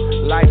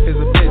 Life is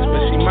a bitch,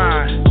 but she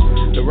mine.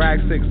 The rag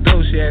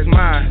 6'2", she is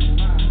mine.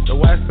 The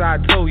West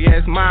Side too, yeah,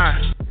 it's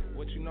mine.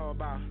 What you know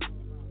about?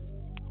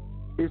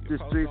 It's the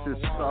Streets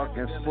of Talk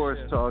and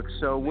Sports Talk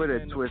show with a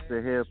twist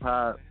of hip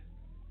hop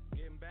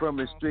from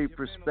a street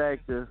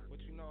perspective.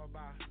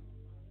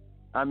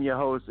 I'm your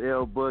host,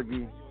 L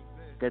Boogie.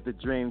 Got the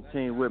Dream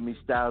Team with me,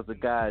 Styles of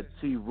God,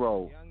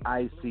 T-Roll,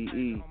 ICE,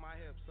 and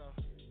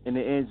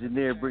the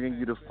engineer bringing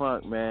you the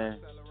funk, man.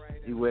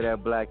 He wear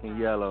that black and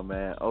yellow,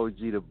 man.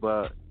 OG the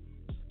Buck.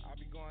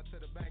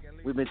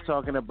 We've been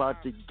talking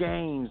about the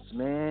games,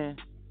 man.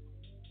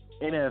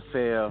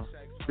 NFL,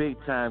 big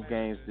time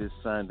games this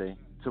Sunday,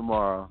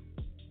 tomorrow.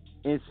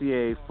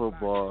 NCAA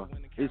football.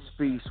 It's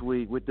feast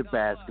week with the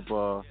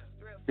basketball.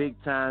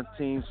 Big time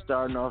teams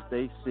starting off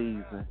their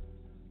season.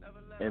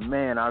 And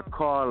man, our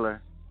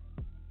caller,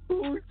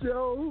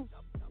 Joe,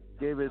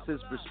 gave us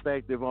his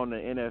perspective on the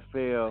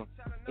NFL,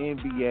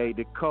 NBA,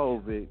 the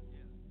COVID.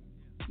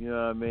 You know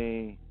what I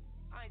mean?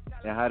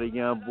 And how the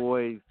young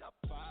boys,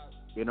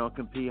 they don't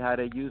compete how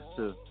they used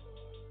to.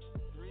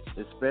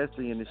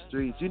 Especially in the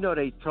streets. You know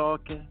they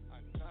talking.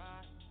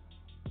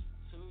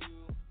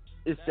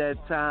 It's that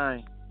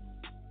time.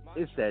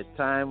 It's that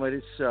time of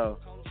the show.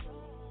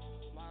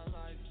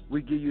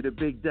 We give you the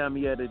big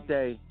dummy of the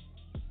day.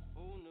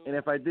 And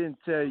if I didn't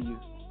tell you,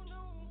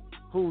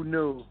 who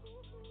knew?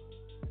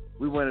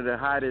 We one of the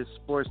hottest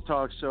sports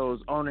talk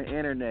shows on the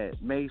internet.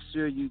 Make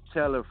sure you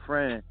tell a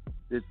friend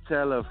to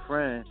tell a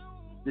friend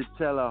to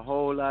tell a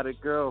whole lot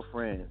of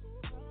girlfriends.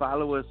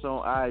 Follow us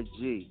on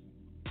IG.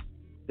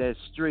 That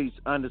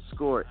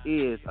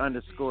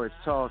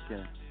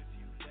streets_is_talking.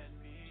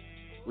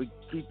 We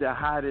keep the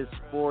hottest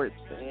sports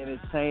and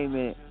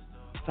entertainment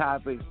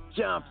topics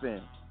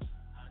jumping.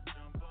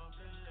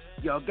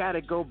 Y'all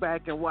gotta go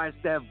back and watch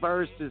that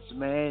Versus,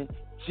 man.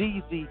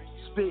 Jeezy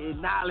spitting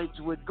knowledge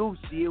with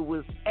Gucci. It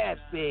was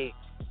epic.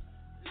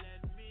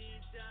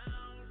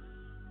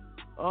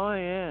 Oh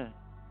yeah.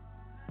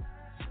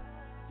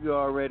 You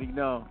already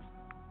know.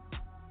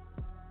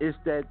 It's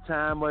that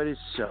time of the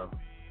show.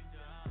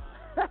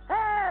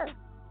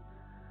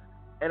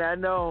 And I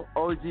know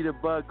OG the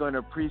Buck gonna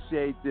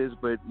appreciate this,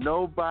 but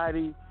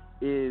nobody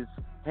is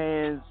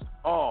hands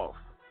off.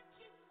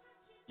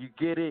 You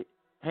get it?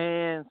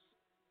 Hands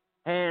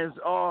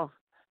off.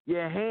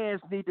 Your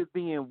hands need to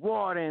be in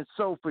water and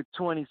soap for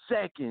 20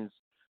 seconds.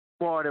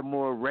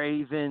 Baltimore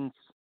Ravens.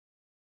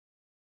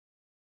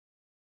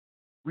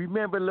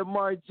 Remember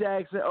Lamar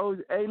Jackson? Oh,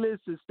 hey,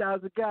 listen,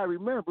 Styles of God.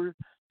 Remember,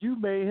 you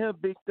made him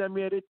big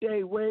dummy of the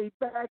day way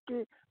back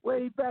in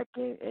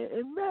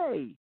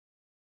May.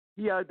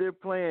 He out there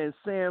playing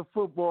sand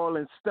football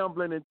and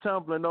stumbling and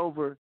tumbling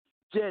over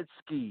jet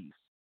skis.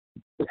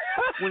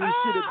 when he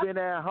should have been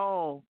at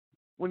home.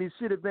 When he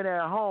should have been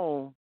at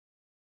home,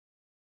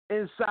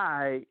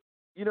 inside.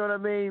 You know what I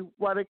mean?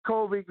 While the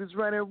COVID was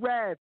running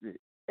rapid,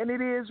 and it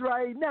is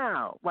right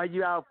now. While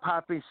you out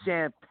popping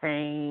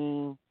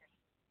champagne,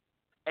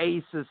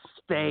 Ace of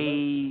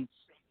Spades,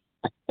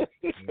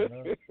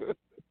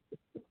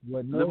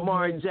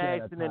 Lamar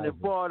Jackson and the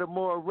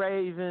Baltimore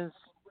Ravens.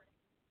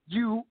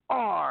 You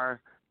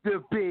are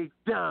the big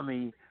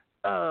dummy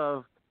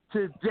of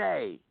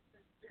today.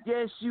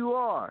 Yes, you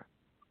are.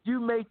 You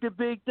make the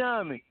big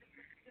dummy.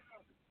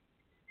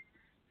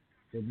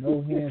 With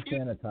no hand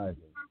sanitizer.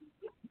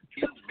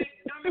 You big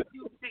dummy,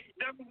 you big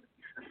dummy.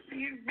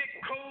 You big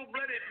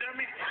cold-blooded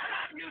dummy.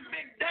 You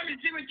big dummy,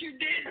 see what you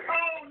did?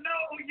 Oh,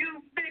 no,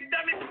 you big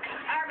dummy.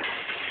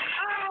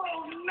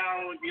 Oh,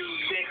 no, you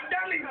big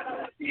dummy.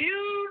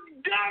 You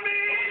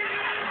dummy.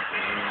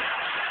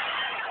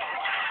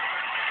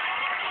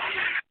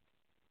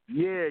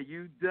 Yeah,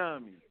 you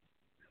dummy.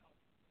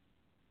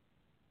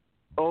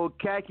 Old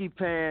khaki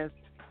pants.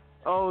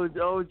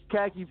 Old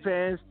khaki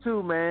pants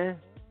too, man.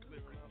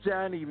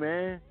 Johnny,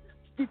 man.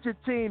 Get your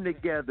team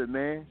together,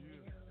 man.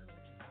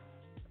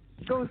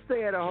 Go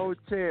stay at a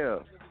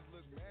hotel.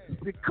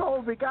 The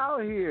COVID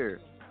out here.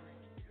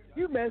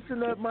 You messed up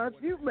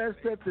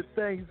the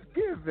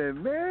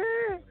Thanksgiving,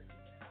 man.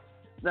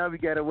 Now we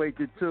gotta wait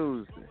till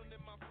Tuesday.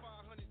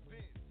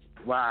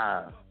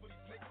 Wow.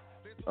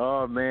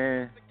 Oh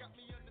man.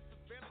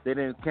 They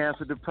didn't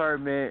cancel the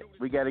permit.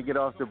 We gotta get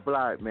off the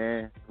block,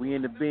 man. We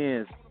in the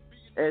bins.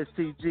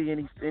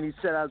 STG, any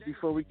shout outs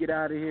before we get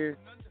out of here?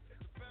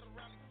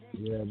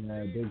 Yeah,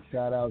 man. Big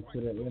shout out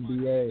to the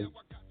NBA.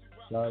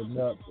 Starting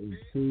up in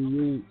 2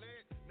 weeks.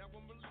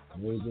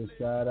 Major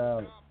shout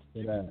out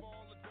to that.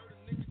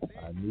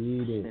 I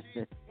need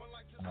it.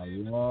 I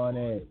want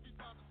it.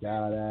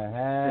 Gotta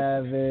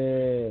have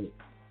it.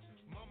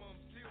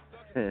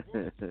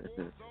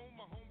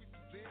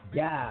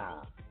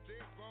 Yeah.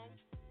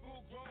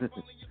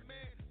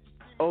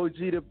 OG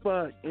the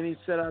Buck. Any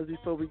shout outs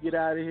before we get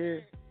out of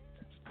here?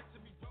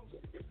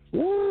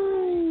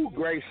 Woo!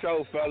 Great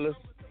show, fellas.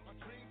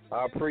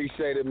 I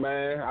appreciate it,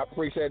 man. I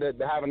appreciate it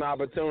to have an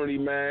opportunity,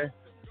 man,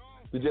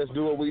 to just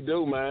do what we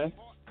do, man.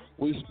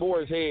 We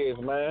sports heads,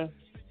 man.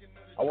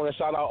 I want to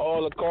shout out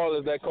all the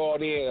callers that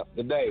called in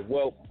today.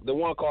 Well, the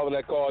one caller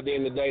that called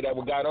in today that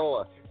we got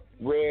on,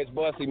 Reg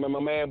Bussy, my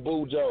man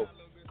Bujo.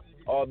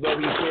 Although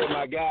he said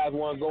my guys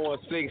weren't going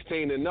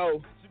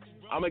 16-0,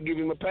 I'm going to give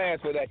him a pass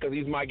for that because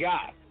he's my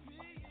guy.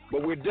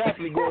 But we're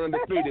definitely going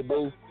undefeated,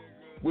 boo.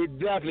 We're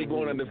definitely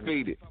going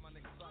undefeated.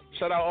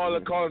 Shout out all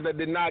the callers that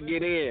did not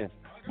get in.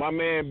 My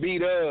man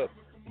Beat Up,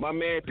 my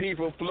man P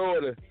from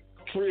Florida,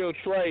 Trill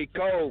Trey,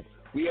 Cole.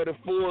 We had a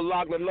full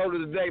lock and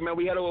loaded today, man.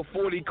 We had over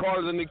 40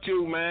 callers in the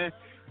queue, man.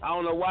 I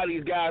don't know why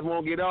these guys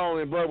won't get on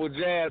and verbal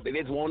jab. They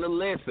just want to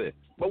listen.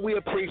 But we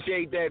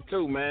appreciate that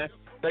too, man.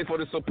 Thanks for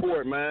the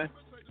support, man.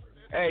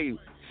 Hey,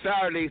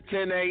 Saturdays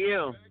 10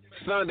 a.m.,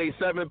 Sunday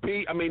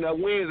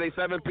Wednesday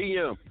 7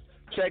 p.m.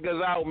 Check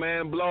us out,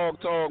 man. Blog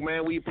Talk,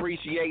 man. We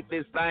appreciate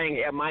this thing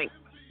here, Mike.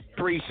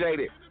 Appreciate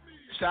it.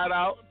 Shout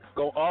out.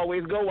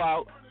 Always go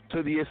out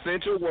to the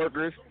essential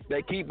workers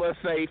that keep us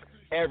safe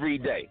every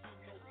day.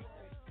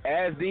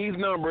 As these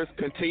numbers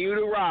continue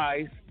to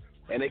rise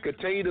and they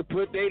continue to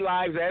put their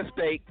lives at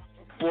stake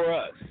for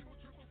us,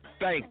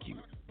 thank you.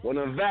 When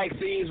the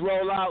vaccines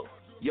roll out,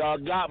 y'all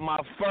got my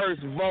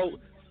first vote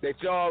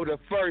that y'all are the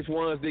first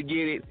ones to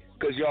get it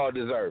because y'all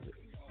deserve it.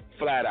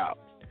 Flat out.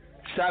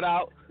 Shout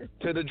out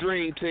to the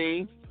Dream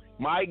Team,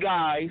 my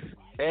guys,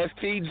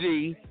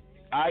 STG,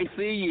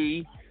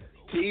 ICE,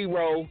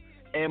 T-Row,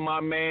 and my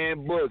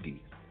man Boogie.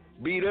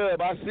 Beat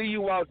Up, I see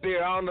you out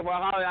there. I don't know if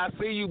I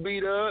see you,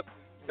 Beat Up.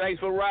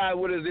 Thanks for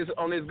riding with us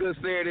on this good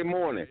Saturday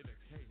morning.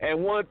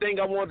 And one thing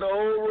I want the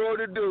whole world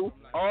to do,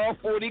 all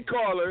 40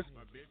 callers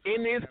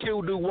in this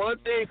queue, do one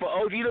thing for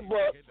OG the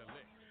Buck.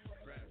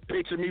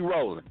 Picture me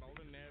rolling.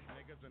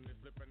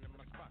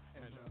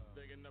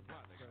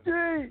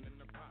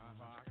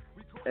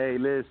 Hey,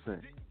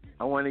 listen.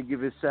 I want to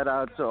give a shout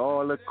out to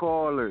all the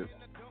callers.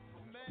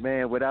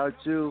 Man, without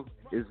you,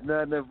 it's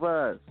none of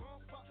us.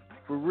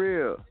 For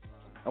real.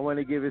 I want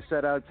to give a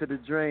shout out to the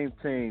Dream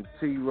Team,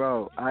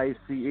 T-Row,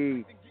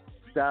 ICE,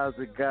 Styles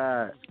of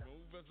God.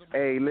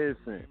 Hey,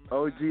 listen,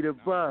 OG the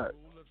Buck.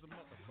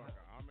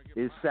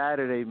 It's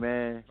Saturday,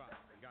 man.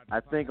 I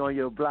think on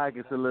your block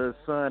it's a little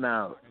sun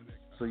out.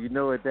 So you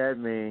know what that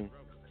means.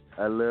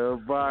 A little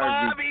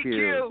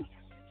barbecue.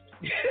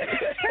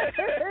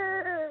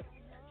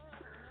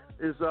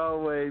 It's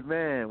always,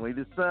 man, when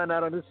the sun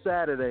out on a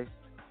Saturday,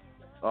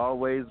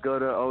 always go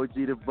to OG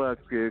the Buck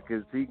here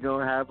because he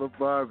going to have a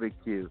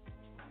barbecue.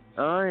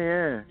 Oh,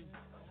 yeah.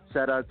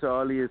 Shout out to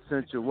all the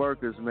essential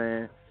workers,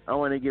 man. I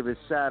want to give a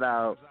shout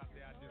out,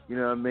 you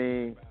know what I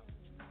mean,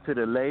 to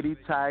the Lady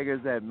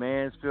Tigers at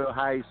Mansfield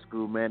High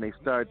School, man. They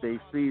start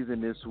their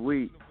season this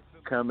week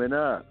coming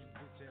up.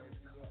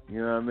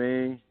 You know what I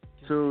mean?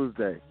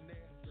 Tuesday.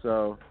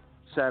 So,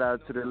 shout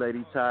out to the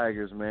Lady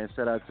Tigers, man.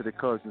 Shout out to the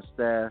coaching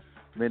staff,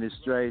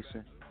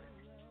 administration.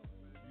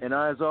 And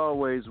as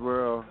always,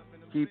 world,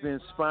 Keep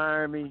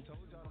inspiring me.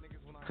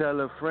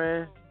 Tell a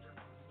friend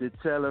to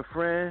tell a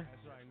friend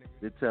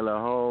to tell a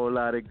whole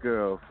lot of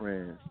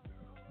girlfriends.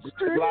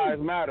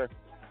 Lives matter.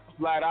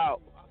 Flat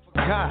out.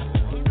 Ha!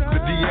 The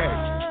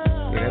DA.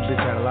 Yeah, that bitch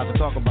had a lot to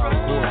talk about,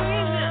 of course.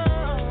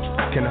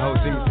 Can the hoe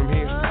see me from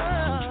here?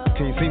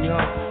 Can you see me,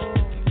 huh?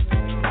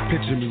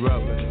 Picture me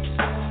rolling.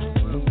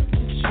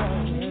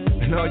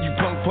 And all you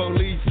punk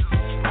police,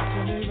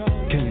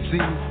 can you see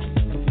me?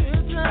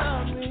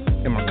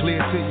 Am I clear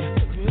to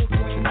you?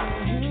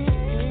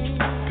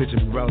 Picture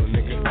me rolling,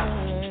 nigga.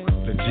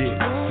 Legit.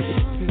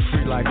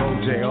 Free like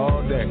OJ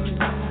all day.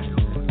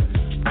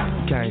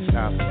 You can't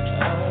stop it.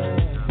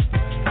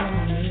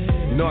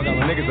 You know I got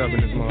my niggas up in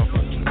this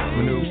motherfucker.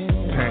 Manu,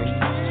 Pain,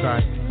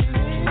 Sight,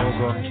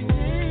 Mogo,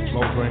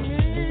 Mobrain.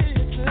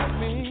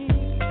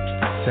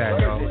 Sad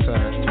dog,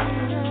 sad.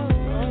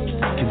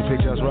 Can you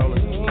picture us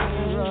rolling?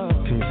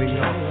 Can you see me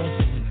on?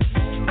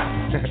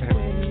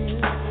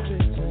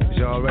 Is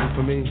y'all ready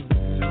for me?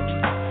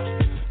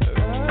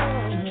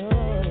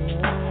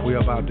 We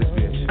about this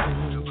bitch.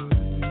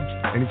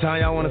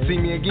 Anytime y'all want to see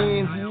me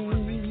again,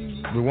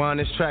 rewind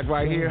this track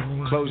right here,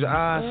 close your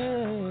eyes,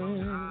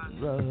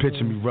 and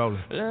picture me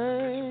rolling.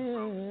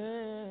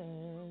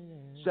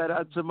 Shout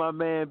out to my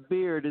man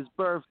Beard, his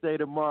birthday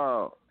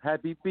tomorrow.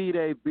 Happy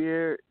B-Day,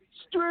 Beard.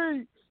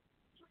 Streets!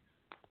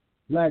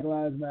 Black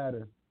Lives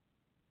Matter.